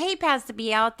that's tape has to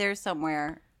be out there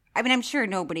somewhere. I mean, I'm sure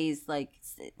nobody's like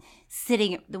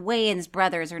sitting. The Wayans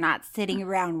brothers are not sitting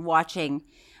around watching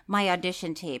my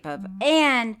audition tape of,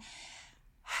 and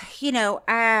you know,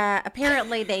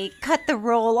 apparently they cut the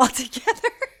role altogether.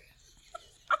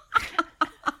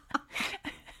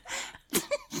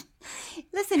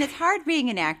 Listen, it's hard being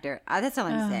an actor. That's all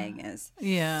I'm saying is.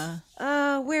 Yeah.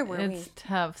 Where were we? It's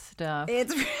tough stuff. I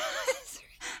mean,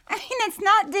 it's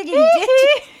not digging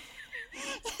ditches.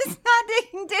 It's not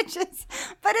digging ditches,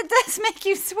 but it does make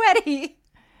you sweaty.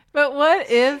 But what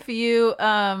if you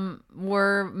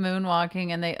were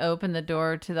moonwalking and they opened the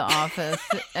door to the office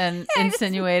and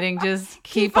insinuating just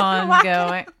keep on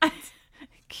going.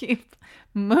 Keep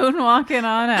moonwalking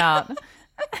on out.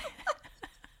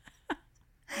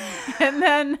 And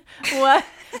then what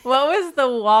was the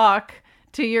walk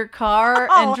to your car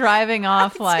and driving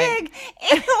off like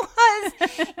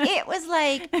it was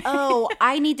like, oh,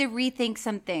 I need to rethink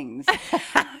some things.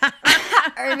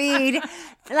 I mean,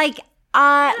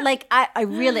 I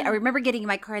remember getting in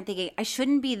my car and thinking I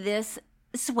shouldn't be this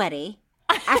sweaty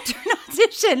after an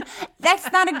audition.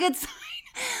 That's not a good sign.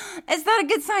 It's not a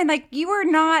good sign. Like, you are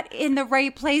not in the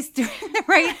right place doing the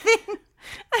right thing.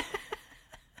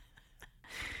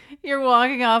 You're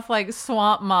walking off like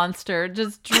Swamp Monster,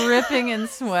 just dripping in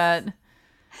sweat.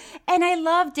 And I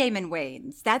love Damon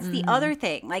Wayans. That's the other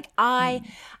thing. Like, I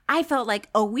felt like,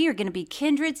 oh, we are going to be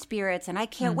kindred spirits, and I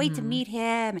can't wait to meet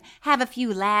him, have a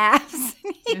few laughs.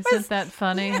 Isn't that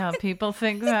funny how people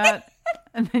think that?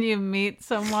 And then you meet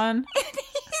someone.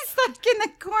 He's like in the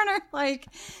corner, like,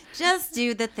 just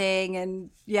do the thing and,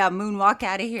 moonwalk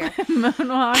out of here.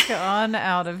 Moonwalk on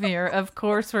out of here. Of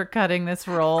course we're cutting this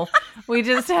roll. We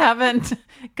just haven't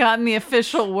gotten the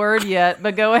official word yet,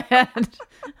 but go ahead.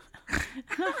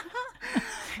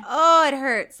 Oh, it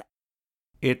hurts.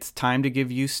 It's time to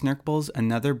give you Snurkbles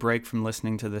another break from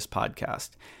listening to this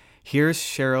podcast. Here's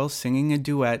Cheryl singing a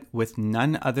duet with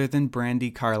none other than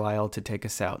Brandi Carlile to take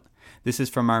us out. This is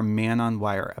from our Man on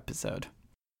Wire episode.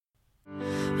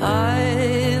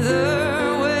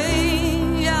 Either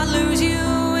way, I lose you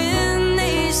in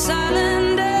these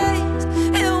silent days.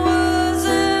 It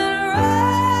wasn't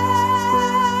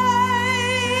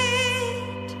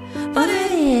right, but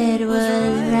it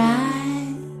was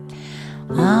right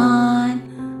on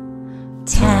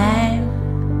time.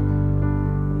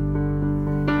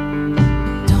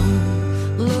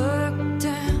 Don't look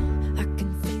down, I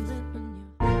can feel it when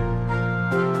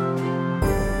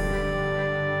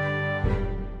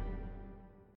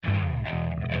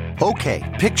Okay,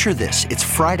 picture this. It's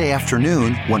Friday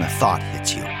afternoon when a thought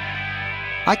hits you.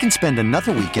 I can spend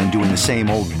another weekend doing the same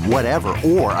old whatever,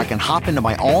 or I can hop into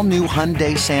my all-new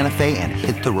Hyundai Santa Fe and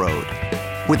hit the road.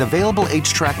 With available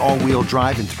H-Track all-wheel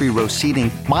drive and 3-row seating,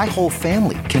 my whole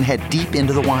family can head deep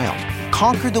into the wild.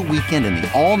 Conquer the weekend in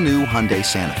the all-new Hyundai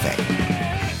Santa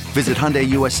Fe. Visit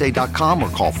HyundaiUSA.com or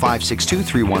call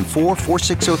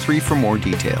 562-314-4603 for more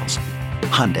details.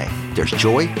 Hyundai, there's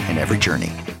joy in every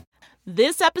journey.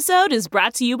 This episode is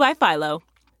brought to you by Philo.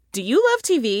 Do you love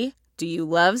TV? Do you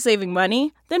love saving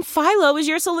money? Then Philo is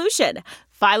your solution.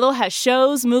 Philo has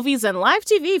shows, movies, and live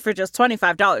TV for just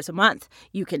 $25 a month.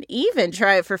 You can even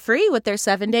try it for free with their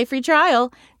 7-day free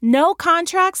trial. No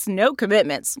contracts, no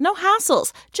commitments, no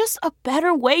hassles. Just a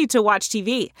better way to watch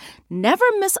TV. Never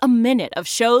miss a minute of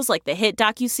shows like the hit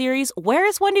docuseries Where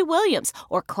is Wendy Williams?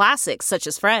 Or classics such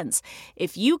as Friends.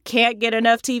 If you can't get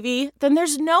enough TV, then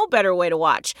there's no better way to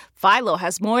watch. Philo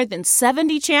has more than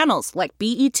 70 channels like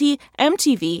BET,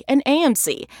 MTV, and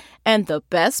AMC. And the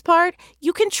best part?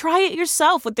 You can try it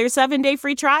yourself with their 7-day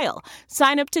free trial.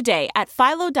 Sign up today at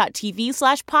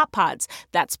philo.tv/poppods.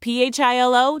 That's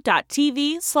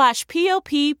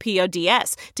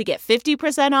philo.tv/POPPODS to get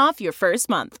 50% off your first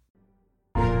month.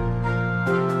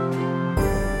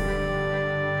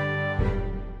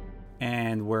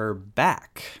 And we're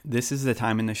back. This is the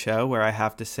time in the show where I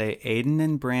have to say, Aiden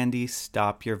and Brandi,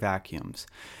 stop your vacuums.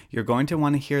 You're going to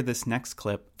want to hear this next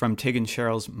clip from Tig and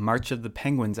Cheryl's March of the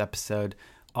Penguins episode,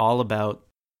 all about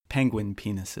penguin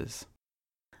penises.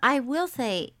 I will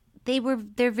say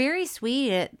they're very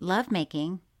sweet at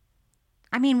lovemaking.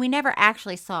 I mean, we never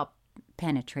actually saw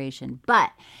penetration,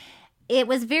 but it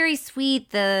was very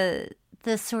sweet, the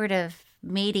sort of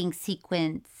mating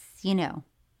sequence, you know.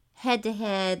 Head to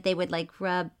head, they would like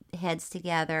rub heads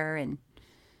together, and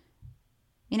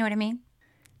you know what I mean?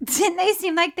 Didn't they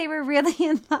seem like they were really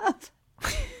in love?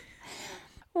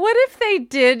 What if they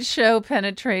did show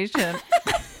penetration?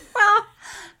 Well,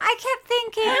 I kept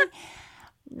thinking,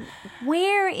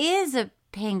 where is a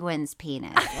penguin's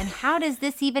penis, and how does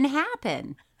this even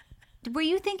happen? Were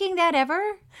you thinking that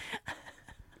ever?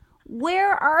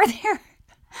 Where are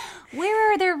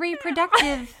their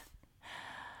reproductive?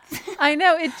 I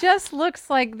know, it just looks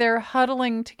like they're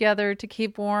huddling together to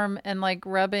keep warm and like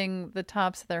rubbing the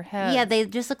tops of their heads. Yeah, they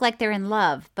just look like they're in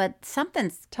love, but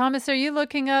something's... Thomas, are you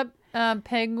looking up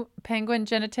penguin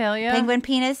genitalia? Penguin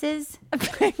penises?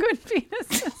 Penguin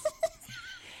penises.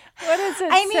 What does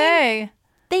it say?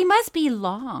 They must be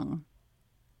long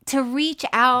to reach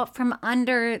out from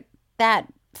under that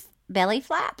belly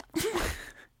flap.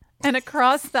 And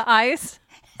across the ice?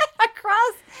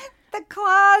 Across... the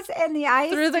claws and the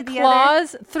ice. Through the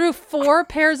claws? Through 4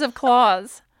 pairs of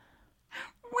claws.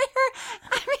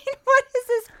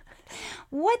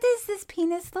 What does this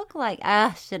penis look like?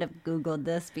 I should have Googled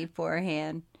this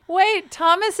beforehand. Wait,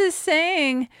 Thomas is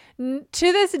saying, to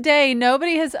this day,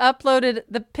 nobody has uploaded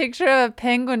the picture of a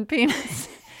penguin penis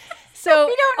So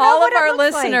We don't know all what of it our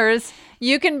looks like. listeners,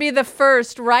 you can be the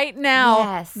first right now.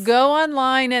 Yes. Go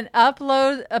online and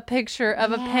upload a picture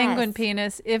of a penguin Yes.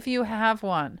 penis if you have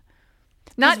one.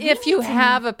 Not we if you need to-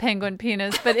 have a penguin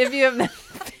penis, but if you have the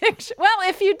picture. Well,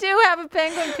 if you do have a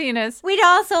penguin penis. We'd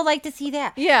also like to see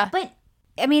that. Yeah. But,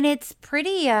 I mean, it's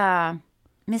pretty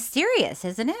mysterious,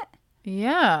 isn't it?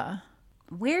 Yeah.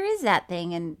 Where is that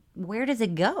thing and where does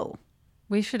it go?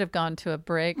 We should have gone to a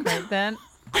break right then.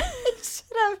 We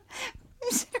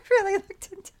should have really looked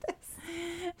into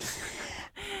this.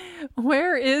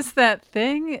 Where is that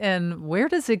thing and where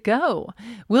does it go?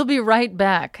 We'll be right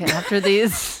back after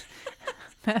these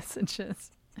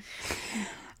messages.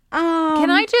 Can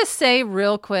I just say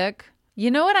real quick,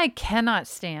 you know what I cannot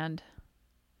stand?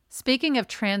 Speaking of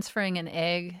transferring an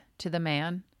egg to the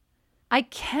man, I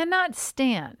cannot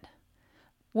stand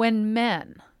when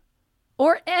men,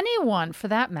 or anyone for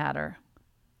that matter,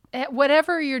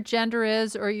 whatever your gender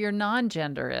is or your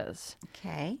non-gender is,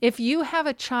 Okay. if you have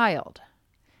a child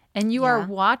and you are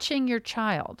watching your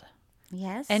child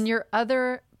Yes. and your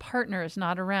other partner is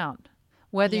not around,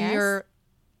 whether Yes. you're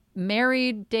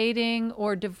married, dating,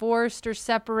 or divorced or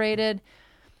separated,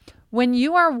 when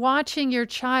you are watching your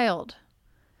child,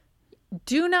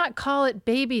 do not call it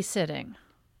babysitting.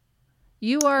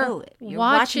 You are you're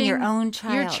watching your own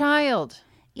child. Your child.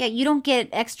 Yeah, you don't get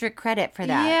extra credit for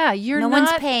that. Yeah, you're no not.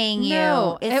 one's paying you.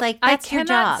 No, It's like that's I your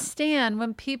cannot job. stand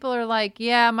when people are like,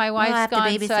 "Yeah, my I wife's have to gone,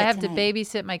 so I babysit have to tonight."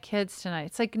 babysit my kids tonight."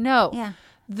 It's like, no, Yeah.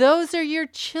 those are your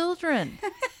children.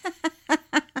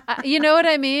 You know what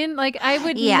I mean? Like, I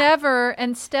would Yeah. never,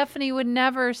 and Stephanie would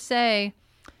never say,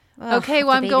 Ugh, "Okay, have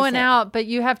well, to I'm going babysit. out, but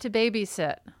you have to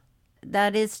babysit."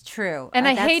 That is true. And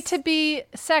I That's- hate to be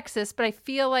sexist, but I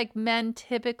feel like men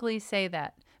typically say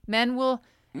that. Men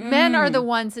are the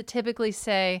ones that typically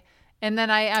say, and then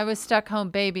I was stuck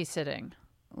home babysitting.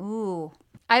 Ooh.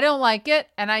 I don't like it,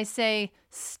 and I say,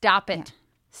 stop it.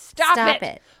 Stop Stop it.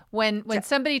 it. When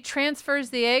somebody transfers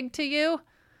the egg to you,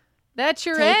 that's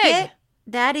your Take egg. it.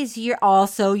 That is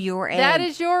also your egg. That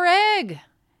is your egg.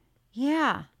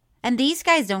 Yeah. And these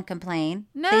guys don't complain.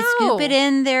 No. They scoop it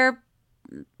in their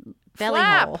belly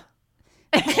Flap. hole.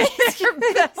 Your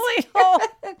belly hole.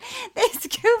 They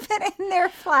scoop it in their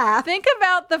flap. Think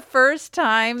about the first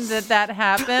time that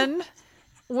happened,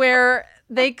 where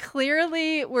they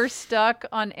clearly were stuck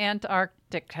on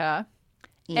Antarctica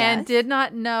and Yes. did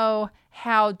not know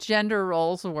how gender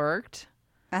roles worked.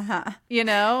 You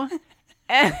know,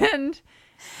 and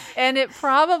it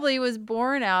probably was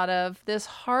born out of this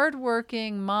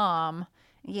hardworking mom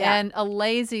Yeah. and a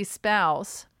lazy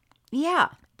spouse. Yeah.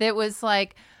 That was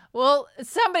like, well,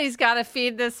 somebody's got to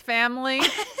feed this family.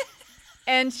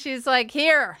 And she's like,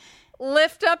 here,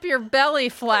 lift up your belly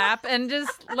flap and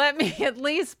just let me at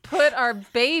least put our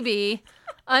baby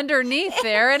underneath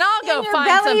there, and I'll go In your find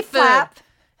some belly food. flap.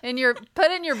 And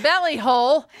put in your belly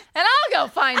hole, and I'll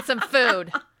go find some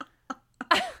food.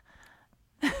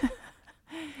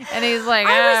 And he's like,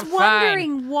 I was fine.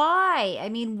 wondering why. I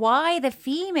mean, why the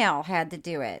female had to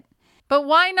do it. But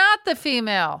why not the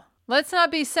female? Let's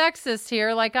not be sexist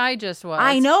here like I just was.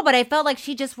 I know, but I felt like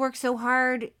she just worked so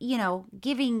hard,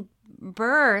 giving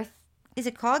birth. Is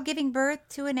it called giving birth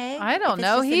to an egg? I If don't it's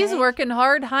know. just an He's egg? working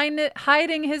hard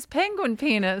hiding his penguin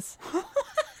penis.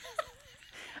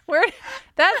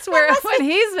 That's what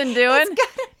he's been doing.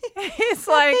 He's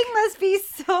like, That thing must be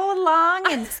so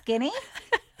long and skinny.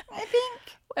 I think.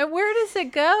 and where does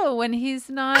it go when he's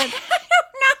not? I don't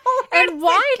know. Where And does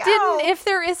why it go? didn't, if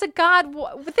there is a God,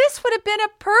 this would have been a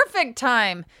perfect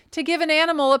time to give an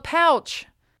animal a pouch.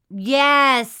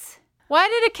 Yes. Why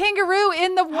did a kangaroo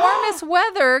in the warmest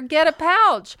weather get a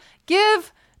pouch?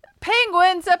 Give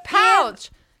penguins a pouch.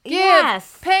 Give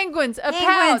yes. penguins a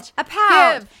Penguins, pouch. a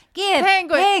pouch. Give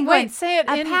Penguins, Wait, say it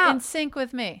a in pouch. sync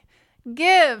with me.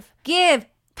 Give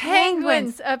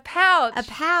penguins a pouch. A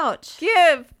pouch.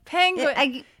 Give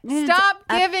penguins. Stop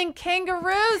a- giving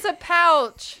kangaroos a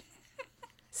pouch.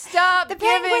 Stop The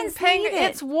giving penguins need it.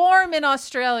 It's warm in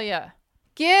Australia.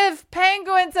 Give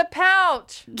penguins a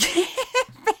pouch.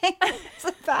 It's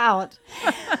a pouch.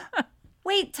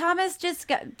 Wait, Thomas just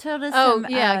told us Oh,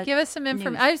 some, yeah. Give us some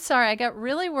information. news. I'm sorry. I got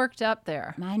really worked up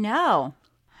there. I know.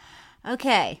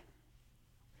 Okay.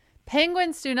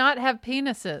 Penguins do not have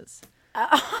penises.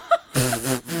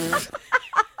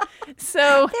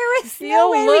 So There is no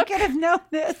you'll way we look could have known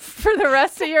this. for the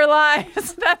rest of your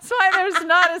lives. That's why there's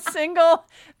not a single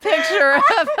picture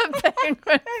of a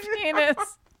penguin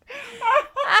penis.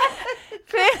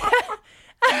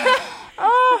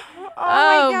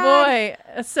 my God.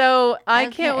 Boy. So I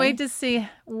can't Okay. wait to see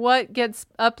what gets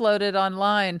uploaded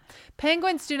online.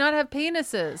 Penguins do not have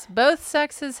penises. Both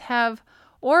sexes have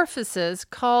orifices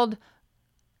called,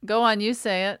 go on, you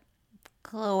say it,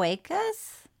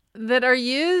 cloacas, that are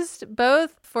used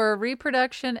both for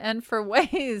reproduction and for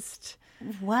waste.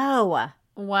 Whoa.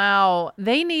 Wow.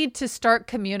 They need to start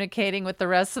communicating with the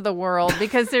rest of the world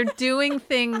because they're doing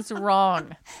things wrong.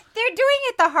 They're doing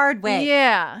it the hard way.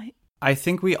 Yeah. I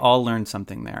think we all learned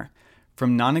something there.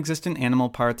 From non-existent animal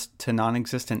parts to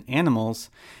non-existent animals,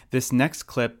 this next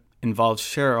clip involves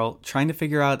Cheryl trying to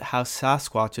figure out how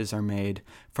Sasquatches are made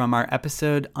from our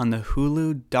episode on the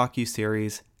Hulu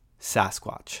docuseries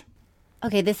Sasquatch.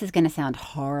 Okay, this is going to sound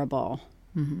horrible.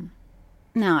 Mm-hmm.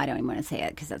 No, I don't even want to say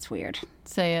it because that's weird.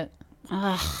 Say it.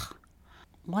 Ugh.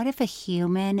 What if a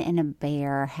human and a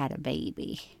bear had a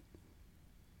baby?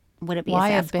 Would it be Why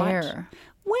a a Sasquatch? bear?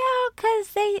 Well,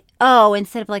 because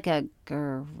instead of like a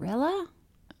gorilla?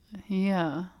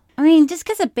 Yeah. I mean, just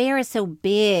because a bear is so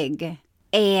big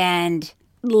and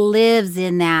lives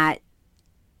in that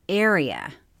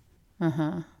area.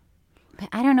 Uh-huh. But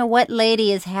I don't know what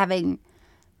lady is having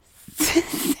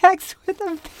sex with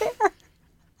a bear.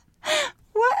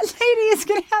 What lady is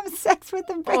going to have sex with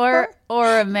a bear?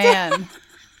 Or a man.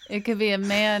 It could be a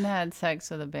man had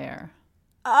sex with a bear.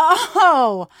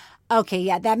 Oh, okay.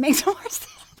 Yeah, that makes more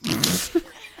sense.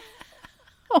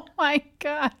 Oh my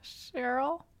gosh,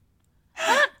 Cheryl.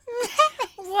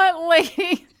 What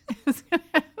lady is going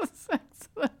to have sex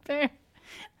with a bear?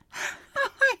 Oh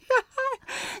my God.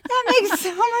 That makes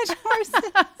so much more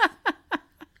sense.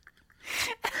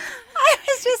 I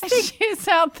was just thinking. She's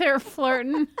out there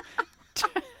flirting,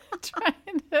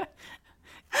 trying to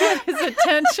get his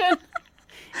attention.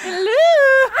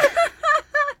 Hello.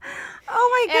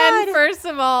 Oh my God. And first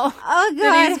of all, oh God,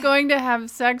 that he's going to have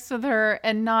sex with her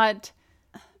and not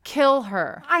kill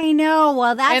her. I know.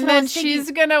 Well, that's and what I then was thinking.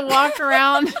 she's going to walk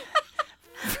around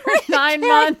for 9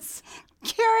 months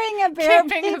carrying a bear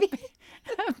carrying baby.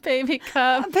 A baby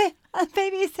cub. A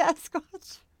baby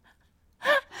Sasquatch.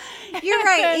 You're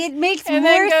right. It makes and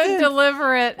more then go sense.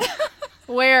 deliver it.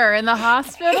 Where? In the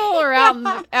hospital or out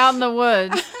in the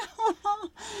woods?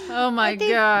 Oh my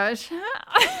gosh.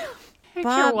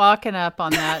 You're walking up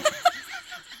on that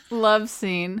love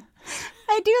scene.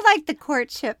 I do like the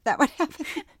courtship that would happen.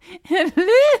 Hello,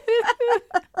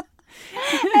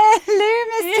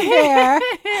 Mr. Bear.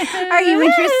 Are you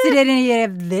interested in any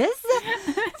of this?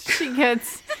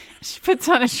 She puts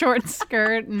on a short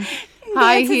skirt and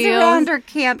high heels, around her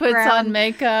campground. puts on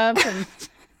makeup and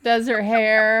does her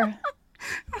hair.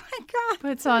 Oh my God.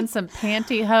 Puts on some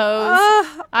pantyhose.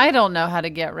 I don't know how to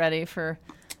get ready for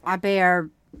a bear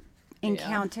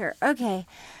encounter. Yeah. Okay.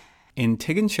 In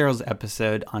Tig and Cheryl's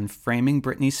episode on framing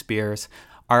Britney Spears,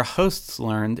 our hosts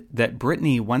learned that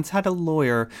Britney once had a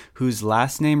lawyer whose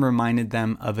last name reminded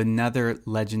them of another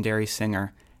legendary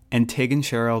singer, and Tig and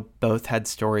Cheryl both had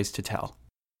stories to tell.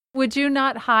 Would you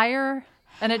not hire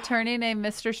an attorney named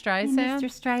Mr. Streisand? Mr.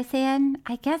 Streisand?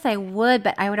 I guess I would,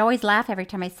 but I would always laugh every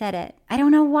time I said it. I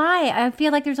don't know why. I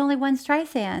feel like there's only one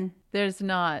Streisand. There's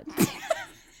not.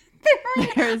 I'm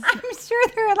sure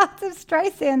there are lots of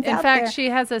Streisands out there. In fact, she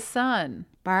has a son.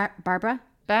 Barbara?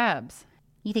 Babs.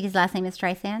 You think his last name is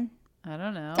Streisand? I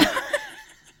don't know.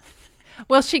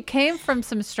 Well, she came from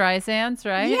some Streisands,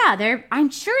 right? Yeah,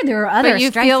 I'm sure there are other. But you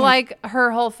Streisands. feel like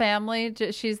her whole family,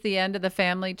 she's the end of the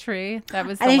family tree? That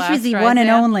was the I think last she's the Streisand? one and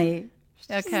only.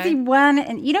 Okay. She's the one,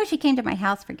 and she came to my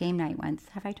house for game night once.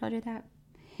 Have I told you that?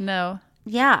 No.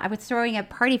 Yeah, I was throwing a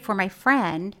party for my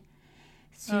friend.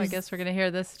 I guess we're going to hear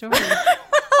this story.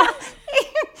 I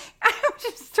was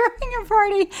just throwing a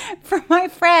party for my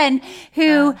friend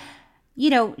who,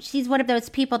 she's one of those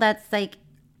people that's like,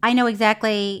 I know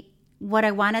exactly what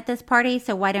I want at this party,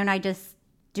 so why don't I just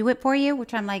do it for you?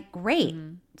 Which I'm like, great.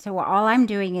 Mm-hmm. So all I'm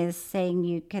doing is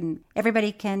saying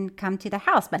everybody can come to the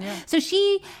house. But so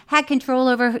she had control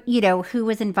over, who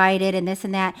was invited and this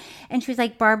and that. And she was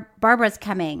like, Barbara's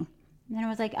coming. And then I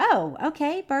was like, oh,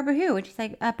 okay, Barbara who? And she's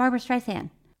like, Barbara Streisand.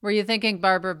 Were you thinking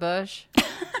Barbara Bush?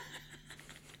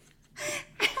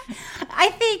 I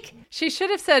think she should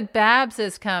have said Babs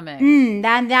is coming.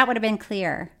 That would have been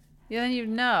clear. Yeah, then you'd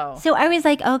know. So I was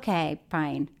like, okay,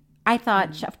 fine. I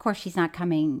thought, of course, she's not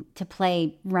coming to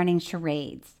play running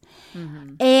charades.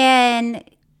 Mm-hmm. And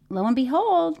lo and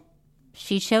behold,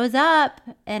 she shows up,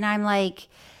 and I'm like,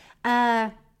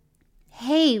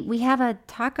 hey, we have a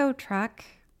taco truck.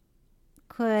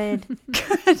 Could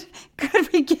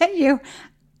we get you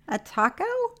a taco?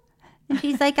 And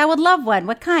she's like, I would love one.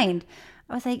 What kind?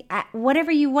 I was like,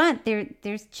 whatever you want.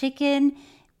 There's chicken,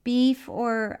 beef,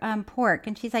 or pork.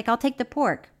 And she's like, I'll take the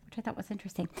pork, which I thought was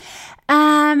interesting.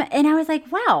 And I was like,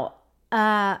 wow,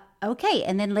 okay.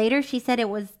 And then later she said it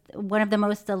was one of the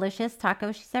most delicious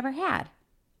tacos she's ever had.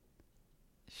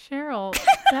 Cheryl,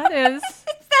 that is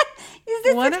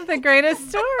this one of the greatest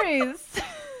stories.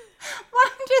 Well,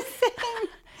 I'm just saying.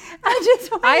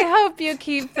 I hope you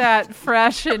keep that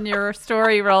fresh in your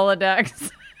story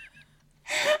Rolodex.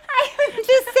 I'm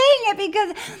just saying it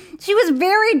because she was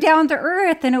very down to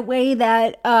earth in a way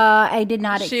that I did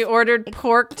not. She ordered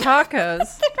pork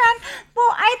tacos.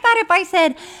 Well, I thought if I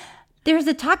said there's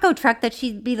a taco truck that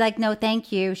she'd be like, "No,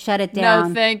 thank you, shut it down."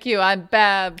 No, thank you. I'm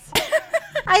Babs.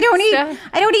 I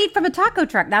don't eat from a taco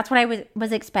truck. That's what I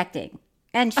was expecting,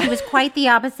 and she was quite the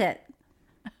opposite.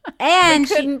 And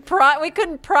we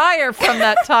couldn't pry her from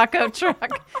that taco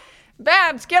truck.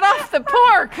 Babs, get off the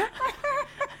pork.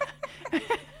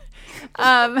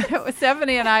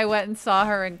 Stephanie and I went and saw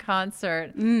her in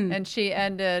concert, and she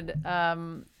ended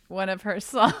one of her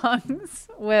songs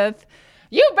with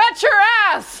 "You bet your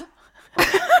ass."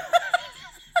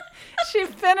 She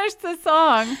finished the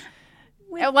song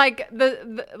like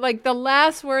the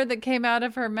last word that came out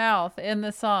of her mouth in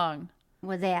the song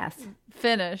was ass.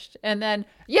 Finished, and then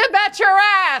 "You bet your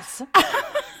ass."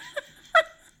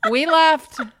 We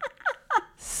laughed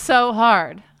so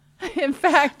hard. In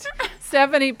fact,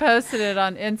 Stephanie posted it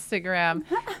on Instagram.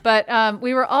 But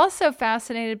we were also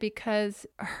fascinated because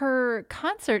her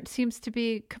concert seems to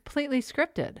be completely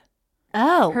scripted.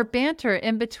 Oh. Her banter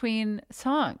in between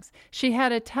songs. She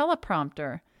had a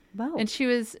teleprompter. Whoa. And she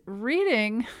was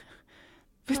reading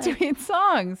between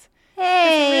songs.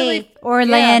 Hey, really,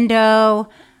 Orlando.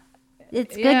 Yeah.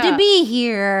 It's good to be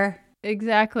here.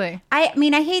 Exactly. I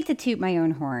mean, I hate to toot my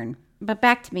own horn, but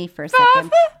back to me for a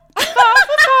second.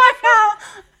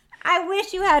 I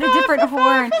wish you had a different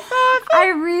horn. I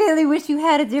really wish you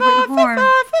had a different horn.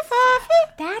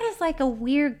 That is like a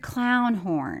weird clown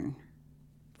horn.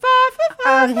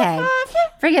 Okay.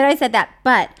 Forget I said that.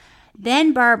 But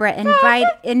then Barbara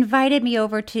invited me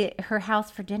over to her house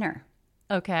for dinner.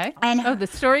 Okay. And the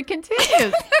story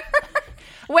continues.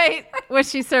 Wait, was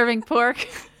she serving pork?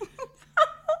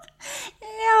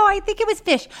 No, I think it was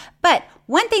fish. But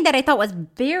one thing that I thought was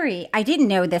I didn't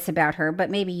know this about her, but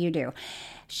maybe you do.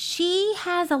 She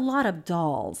has a lot of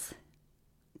dolls.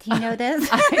 Do you know this?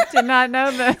 I did not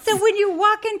know this. So when you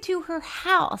walk into her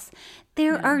house,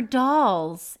 there are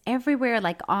dolls everywhere,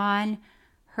 like on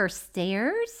her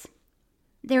stairs.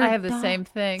 I have the same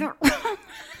thing.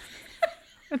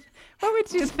 What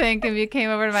would you think if you came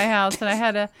over to my house and I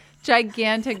had a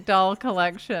gigantic doll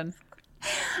collection?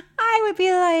 I would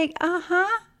be like,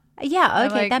 yeah,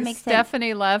 okay, that makes sense.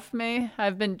 Stephanie left me.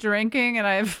 I've been drinking and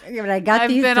I've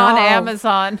these been dolls. On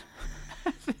Amazon.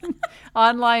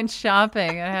 Online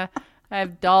shopping. I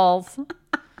have dolls.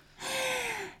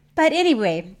 But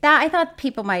anyway, I thought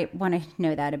people might want to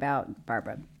know that about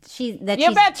Barbara. You bet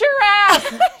your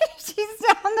ass! She's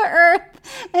down to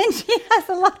earth and she has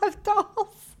a lot of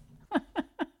dolls.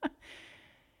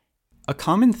 A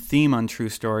common theme on True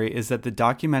Story is that the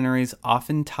documentaries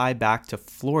often tie back to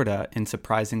Florida in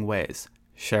surprising ways,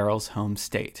 Cheryl's home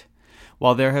state.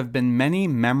 While there have been many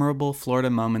memorable Florida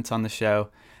moments on the show,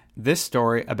 this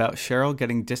story about Cheryl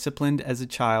getting disciplined as a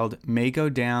child may go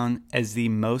down as the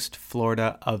most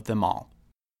Florida of them all.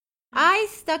 I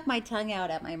stuck my tongue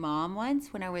out at my mom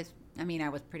once when I was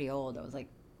pretty old. I was like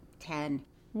 10.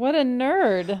 What a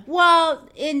nerd. Well,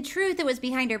 in truth, it was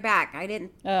behind her back. I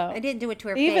didn't do it to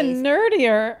her face. Even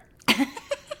nerdier.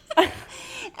 Oh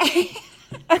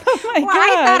my God.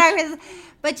 I thought I was,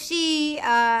 but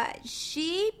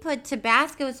she put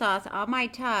Tabasco sauce on my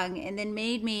tongue and then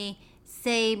made me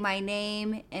say my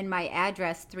name and my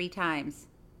address 3 times.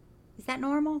 Is that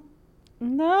normal?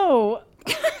 No.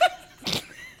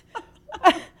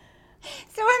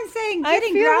 So I'm saying I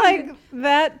feel like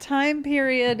that time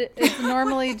period is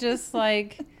normally just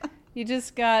like you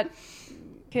just got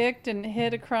kicked and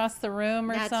hit across the room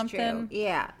or something. True.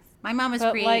 Yeah. My mom was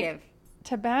creative. Like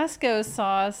Tabasco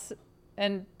sauce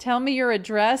and tell me your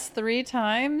address 3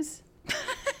 times?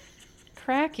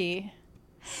 Cracky.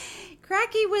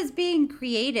 Cracky was being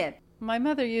creative. My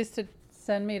mother used to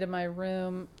send me to my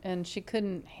room and she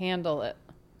couldn't handle it.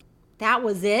 That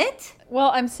was it? Well,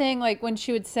 I'm saying like when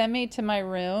she would send me to my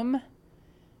room,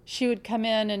 she would come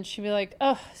in and she'd be like,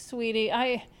 "Oh, sweetie,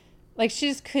 she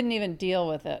just couldn't even deal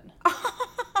with it."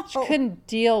 She couldn't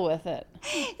deal with it.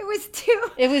 It was too.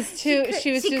 She was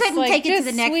she just couldn't like, take it just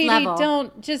to the next sweetie,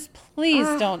 level. Please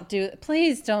don't do it.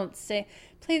 Please don't say.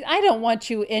 Please, I don't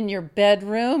want you in your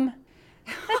bedroom.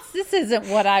 This isn't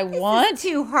what I want. This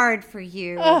is too hard for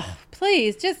you. Oh,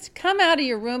 please, just come out of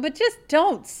your room, but just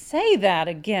don't say that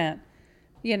again.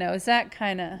 You know, is that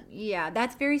kind of... Yeah,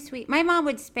 that's very sweet. My mom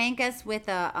would spank us with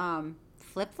a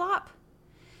flip-flop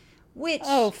which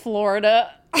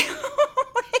Florida.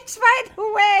 which, by the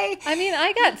way, I mean,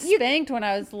 I got spanked when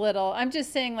I was little. I'm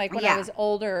just saying, like, when I Yeah. was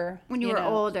older. when you were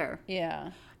older.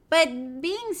 Yeah. But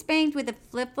being spanked with a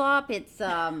flip-flop, it's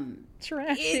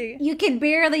Trashy. you can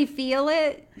barely feel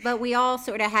it, but we all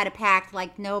sort of had a pact,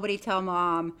 like, nobody tell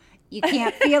Mom you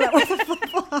can't feel it with a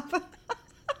flip-flop.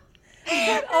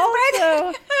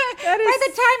 Also, by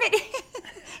the time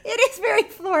it is very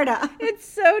Florida. It's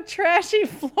so trashy,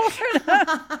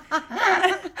 Florida.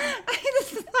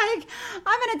 It's like,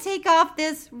 I'm going to take off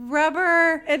this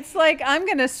rubber. It's like, I'm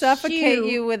going to suffocate shoe.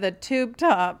 you with a tube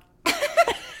top.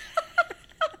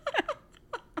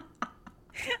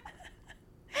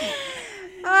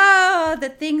 Oh, the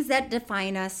things that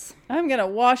define us. I'm going to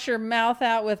wash your mouth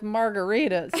out with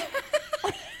margaritas.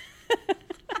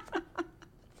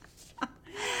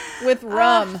 With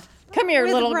rum. Come here,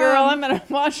 with little rum. girl. I'm going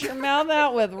to wash your mouth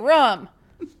out with rum.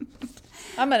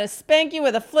 I'm going to spank you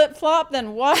with a flip-flop,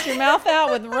 then wash your mouth out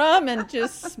with rum and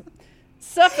just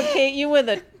suffocate you with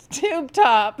a tube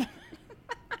top.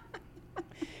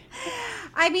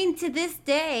 I mean, to this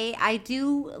day, I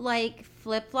do like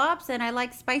flip-flops and I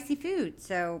like spicy food.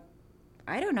 So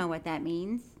I don't know what that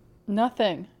means.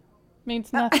 Nothing.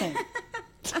 Means nothing.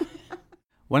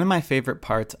 One of my favorite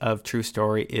parts of True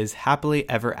Story is Happily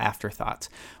Ever After Thoughts,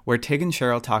 where Tig and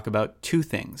Cheryl talk about two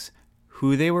things: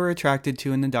 who they were attracted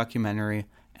to in the documentary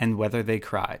and whether they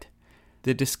cried.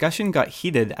 The discussion got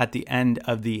heated at the end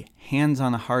of the Hands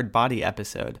on a Hard Body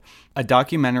episode, a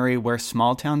documentary where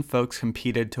small-town folks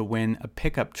competed to win a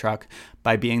pickup truck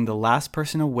by being the last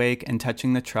person awake and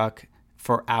touching the truck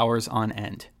for hours on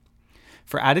end.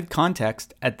 For added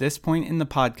context, at this point in the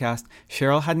podcast,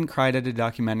 Cheryl hadn't cried at a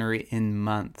documentary in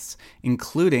months,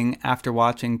 including after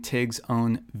watching Tig's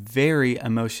own very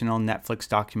emotional Netflix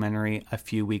documentary a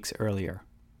few weeks earlier.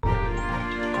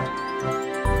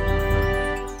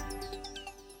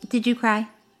 Did you cry?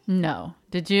 No.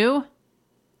 Did you?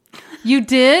 You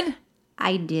did?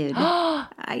 I did.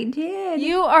 I did.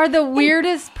 You are the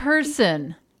weirdest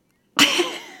person.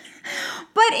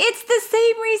 But it's the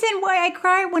same reason why I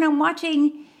cry when I'm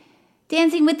watching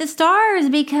Dancing with the Stars,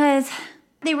 because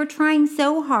they were trying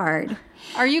so hard.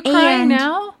 Are you crying And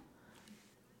now?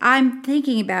 I'm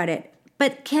thinking about it.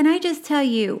 But can I just tell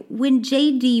you, when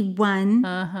JD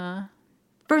won,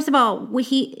 first of all,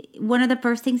 one of the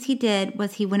first things he did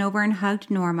was he went over and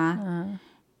hugged Norma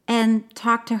and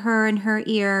talked to her in her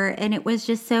ear, and it was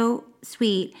just so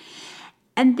sweet.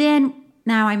 And then,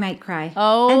 now I might cry.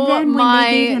 Oh and then when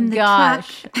they gave my him the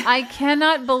gosh. truck, I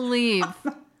cannot believe.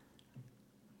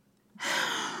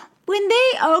 when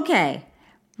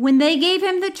they gave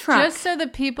him the truck. Just so the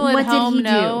people at what did home he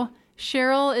know, do?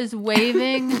 Cheryl is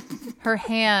waving her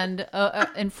hand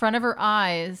in front of her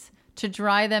eyes to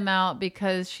dry them out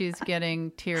because she's getting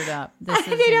teared up. This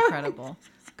is incredible.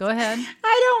 Go ahead.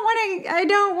 I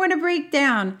don't want to break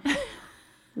down.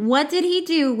 What did he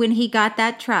do when he got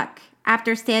that truck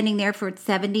after standing there for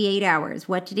 78 hours?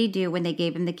 What did he do when they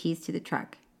gave him the keys to the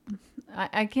truck?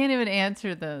 I can't even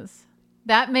answer those.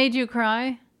 That made you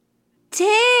cry?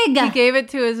 Tig! He gave it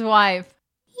to his wife.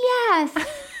 Yes.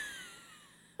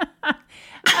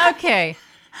 Okay.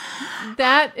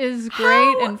 That is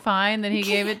great and fine that he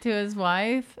gave it to his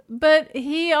wife, but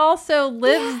he also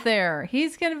lives there.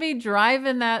 He's going to be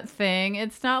driving that thing.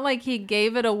 It's not like he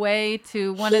gave it away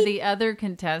to one of the other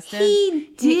contestants.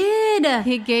 He did.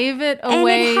 He gave it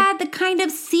away. And it had the kind of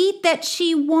seat that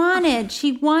she wanted.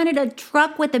 She wanted a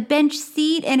truck with a bench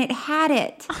seat, and it had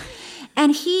it.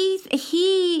 And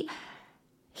he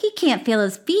can't feel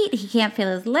his feet. He can't feel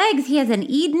his legs. He hasn't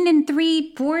eaten in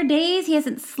 3-4 days. He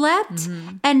hasn't slept.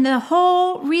 Mm-hmm. And the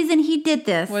whole reason he did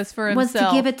this was for was to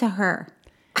himself. give it to her.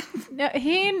 No,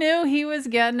 he knew he was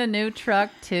getting a new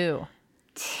truck too.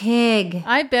 Tig.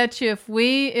 I bet you if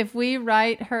we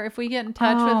write her, if we get in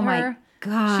touch with my her,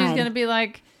 God. she's going to be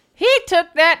like, he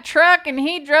took that truck and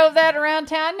he drove that around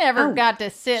town. Never got to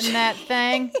sit in that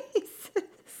thing.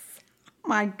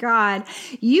 My God.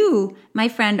 You, my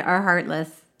friend, are heartless.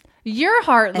 You're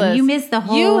heartless. And you missed the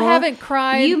whole... You haven't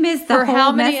cried You missed the for whole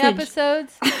how many message.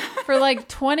 episodes? For like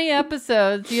 20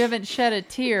 episodes, you haven't shed a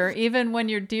tear. Even when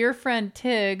your dear friend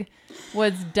Tig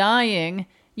was dying,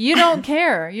 you don't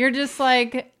care. You're just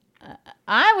like,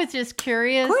 I was just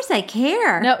curious. Of course I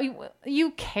care. No,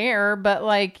 you care, but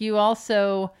like you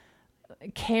also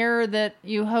care that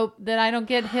you hope that I don't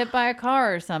get hit by a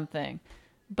car or something.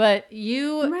 But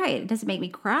you... Right. It doesn't make me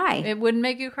cry. It wouldn't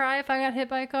make you cry if I got hit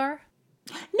by a car?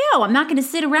 No, I'm not going to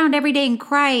sit around every day and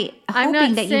cry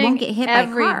hoping that you won't get hit by a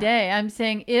car. Every day. I'm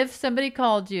saying if somebody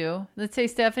called you, let's say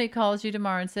Stephanie calls you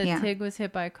tomorrow and said Tig was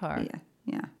hit by a car.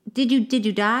 Yeah. Did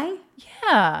you die?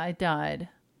 Yeah, I died.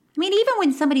 I mean, even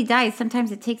when somebody dies,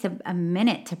 sometimes it takes a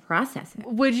minute to process it.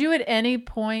 Would you at any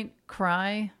point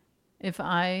cry if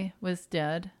I was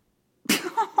dead?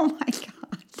 Oh my God.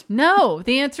 No,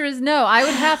 the answer is no. I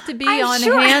would have to be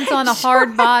hands on a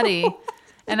hard body.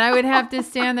 And I would have to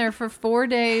stand there for 4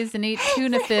 days and eat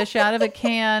tuna fish out of a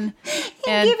can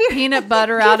and peanut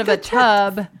butter out of a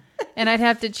tub. And I'd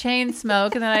have to chain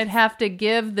smoke, and then I'd have to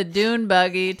give the dune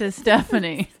buggy to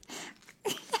Stephanie.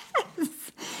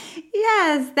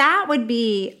 Yes, that would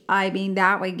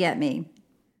get me.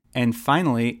 And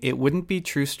finally, it wouldn't be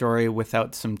True Story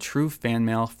without some true fan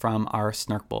mail from our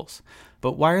Snarkbles.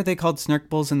 But why are they called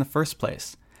Snarkbles in the first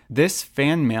place? This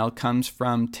fan mail comes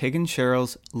from Tig and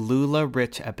Cheryl's Lula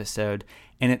Rich episode,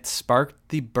 and it sparked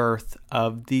the birth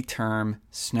of the term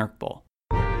Snarkble.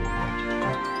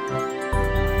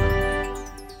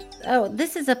 Oh,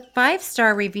 this is a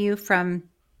 5-star review from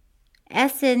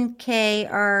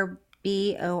SNKRBOI.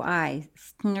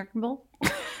 Snarkble?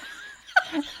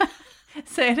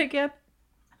 Say it again.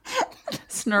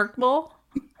 Snarkble?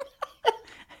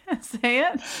 Say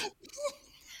it.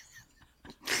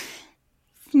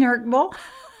 Snarkble.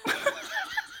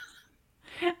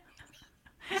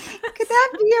 Could that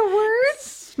be a word?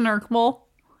 Snarkble.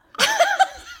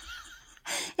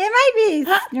 It might be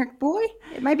Snark Boy.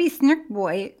 It might be Snark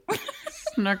Boy.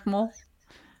 Snarkble.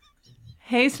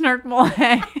 Hey, Snarkble.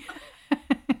 Hey.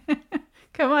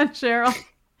 Come on, Cheryl.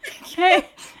 Hey,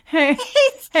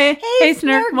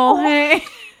 Snarkble. Hey.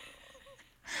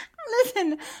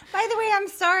 Listen, by the way, I'm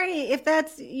sorry if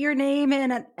that's your name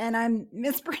and I'm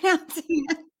mispronouncing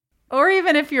it. Or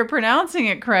even if you're pronouncing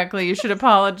it correctly, you should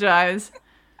apologize.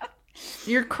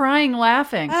 You're crying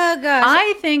laughing. Oh, gosh.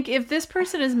 I think if this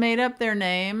person has made up their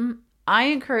name, I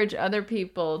encourage other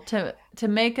people to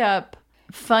make up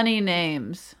funny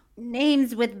names.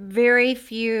 Names with very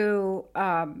few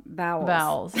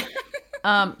vowels.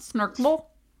 Snarkble.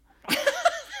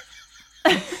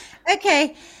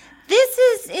 Okay. This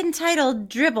is entitled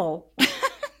Dribble.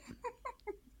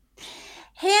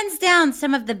 Hands down,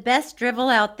 some of the best dribble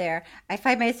out there. I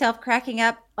find myself cracking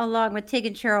up along with Tig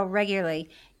and Cheryl regularly.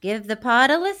 Give the pod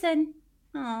a listen.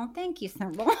 Oh, thank you,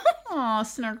 Snarkble. Oh,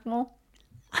 Snarkble.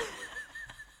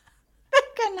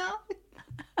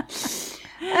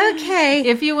 Okay.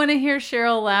 If you want to hear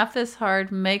Cheryl laugh this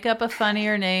hard, make up a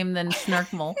funnier name than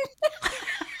Snarkble.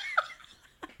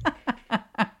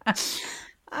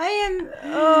 I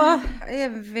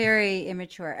am very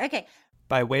immature. Okay.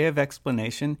 By way of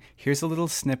explanation, here's a little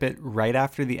snippet right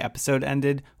after the episode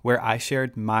ended where I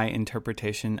shared my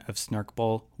interpretation of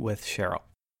Snarkble with Cheryl.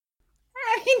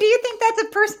 I mean, do you think that's a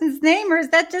person's name, or is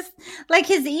that just like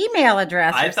his email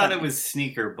address? I thought it was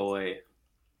Sneaker Boy.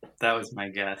 That was my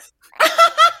guess.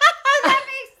 That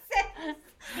makes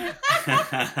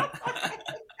sense.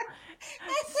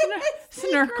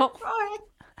 Snarkle.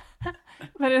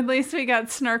 But at least we got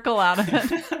Snarkle out of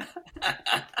it.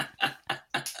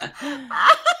 Oh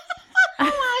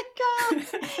my God.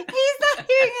 He's not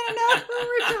even going to know who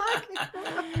we're talking about.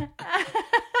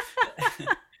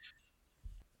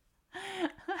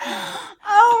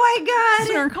 Oh my God.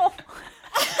 Snarkle.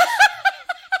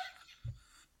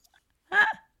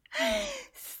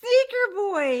 Sneaker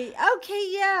Boy. Okay,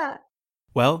 yeah.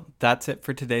 Well, that's it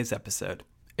for today's episode.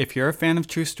 If you're a fan of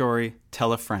True Story,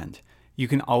 tell a friend. You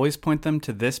can always point them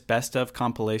to this best of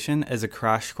compilation as a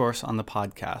crash course on the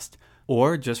podcast,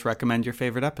 or just recommend your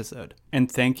favorite episode.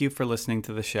 And thank you for listening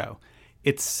to the show.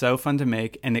 It's so fun to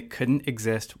make, and it couldn't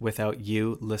exist without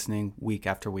you listening week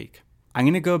after week. I'm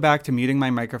going to go back to muting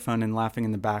my microphone and laughing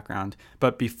in the background,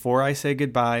 but before I say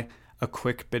goodbye, a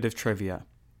quick bit of trivia.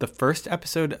 The first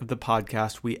episode of the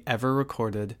podcast we ever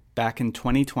recorded back in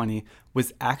 2020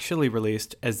 was actually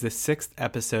released as the 6th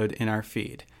episode in our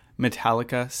feed,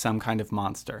 Metallica, Some Kind of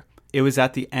Monster. It was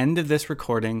at the end of this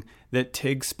recording that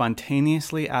Tig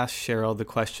spontaneously asked Cheryl the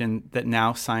question that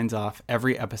now signs off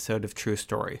every episode of True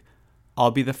Story.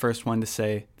 I'll be the first one to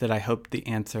say that I hope the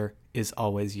answer is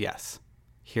always yes.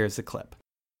 Here's a clip.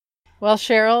 Well,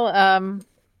 Cheryl,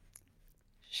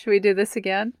 should we do this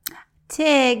again?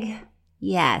 Tig,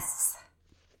 yes.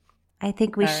 I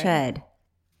think we should.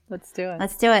 Let's do it.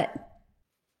 Let's do it.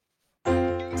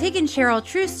 Tig and Cheryl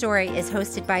True Story is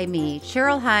hosted by me,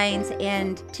 Cheryl Hines,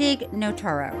 and Tig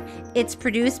Notaro. It's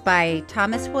produced by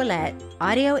Thomas Willett,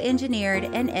 audio engineered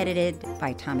and edited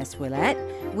by Thomas Willett,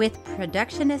 with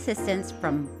production assistance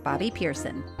from Bobby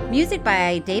Pearson. Music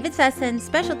by David Sussin.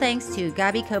 Special thanks to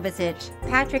Gabi Kovacic,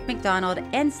 Patrick McDonald,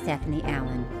 and Stephanie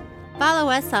Allen.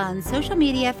 Follow us on social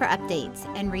media for updates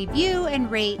and review and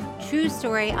rate True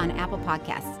Story on Apple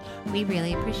Podcasts. We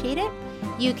really appreciate it.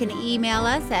 You can email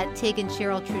us at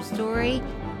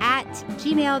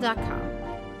tigandcheryltruestory@gmail.com.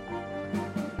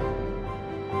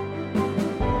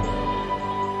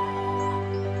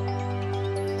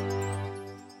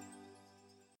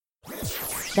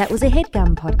 That was a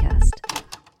HeadGum podcast.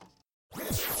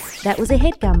 That was a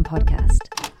HeadGum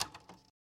podcast.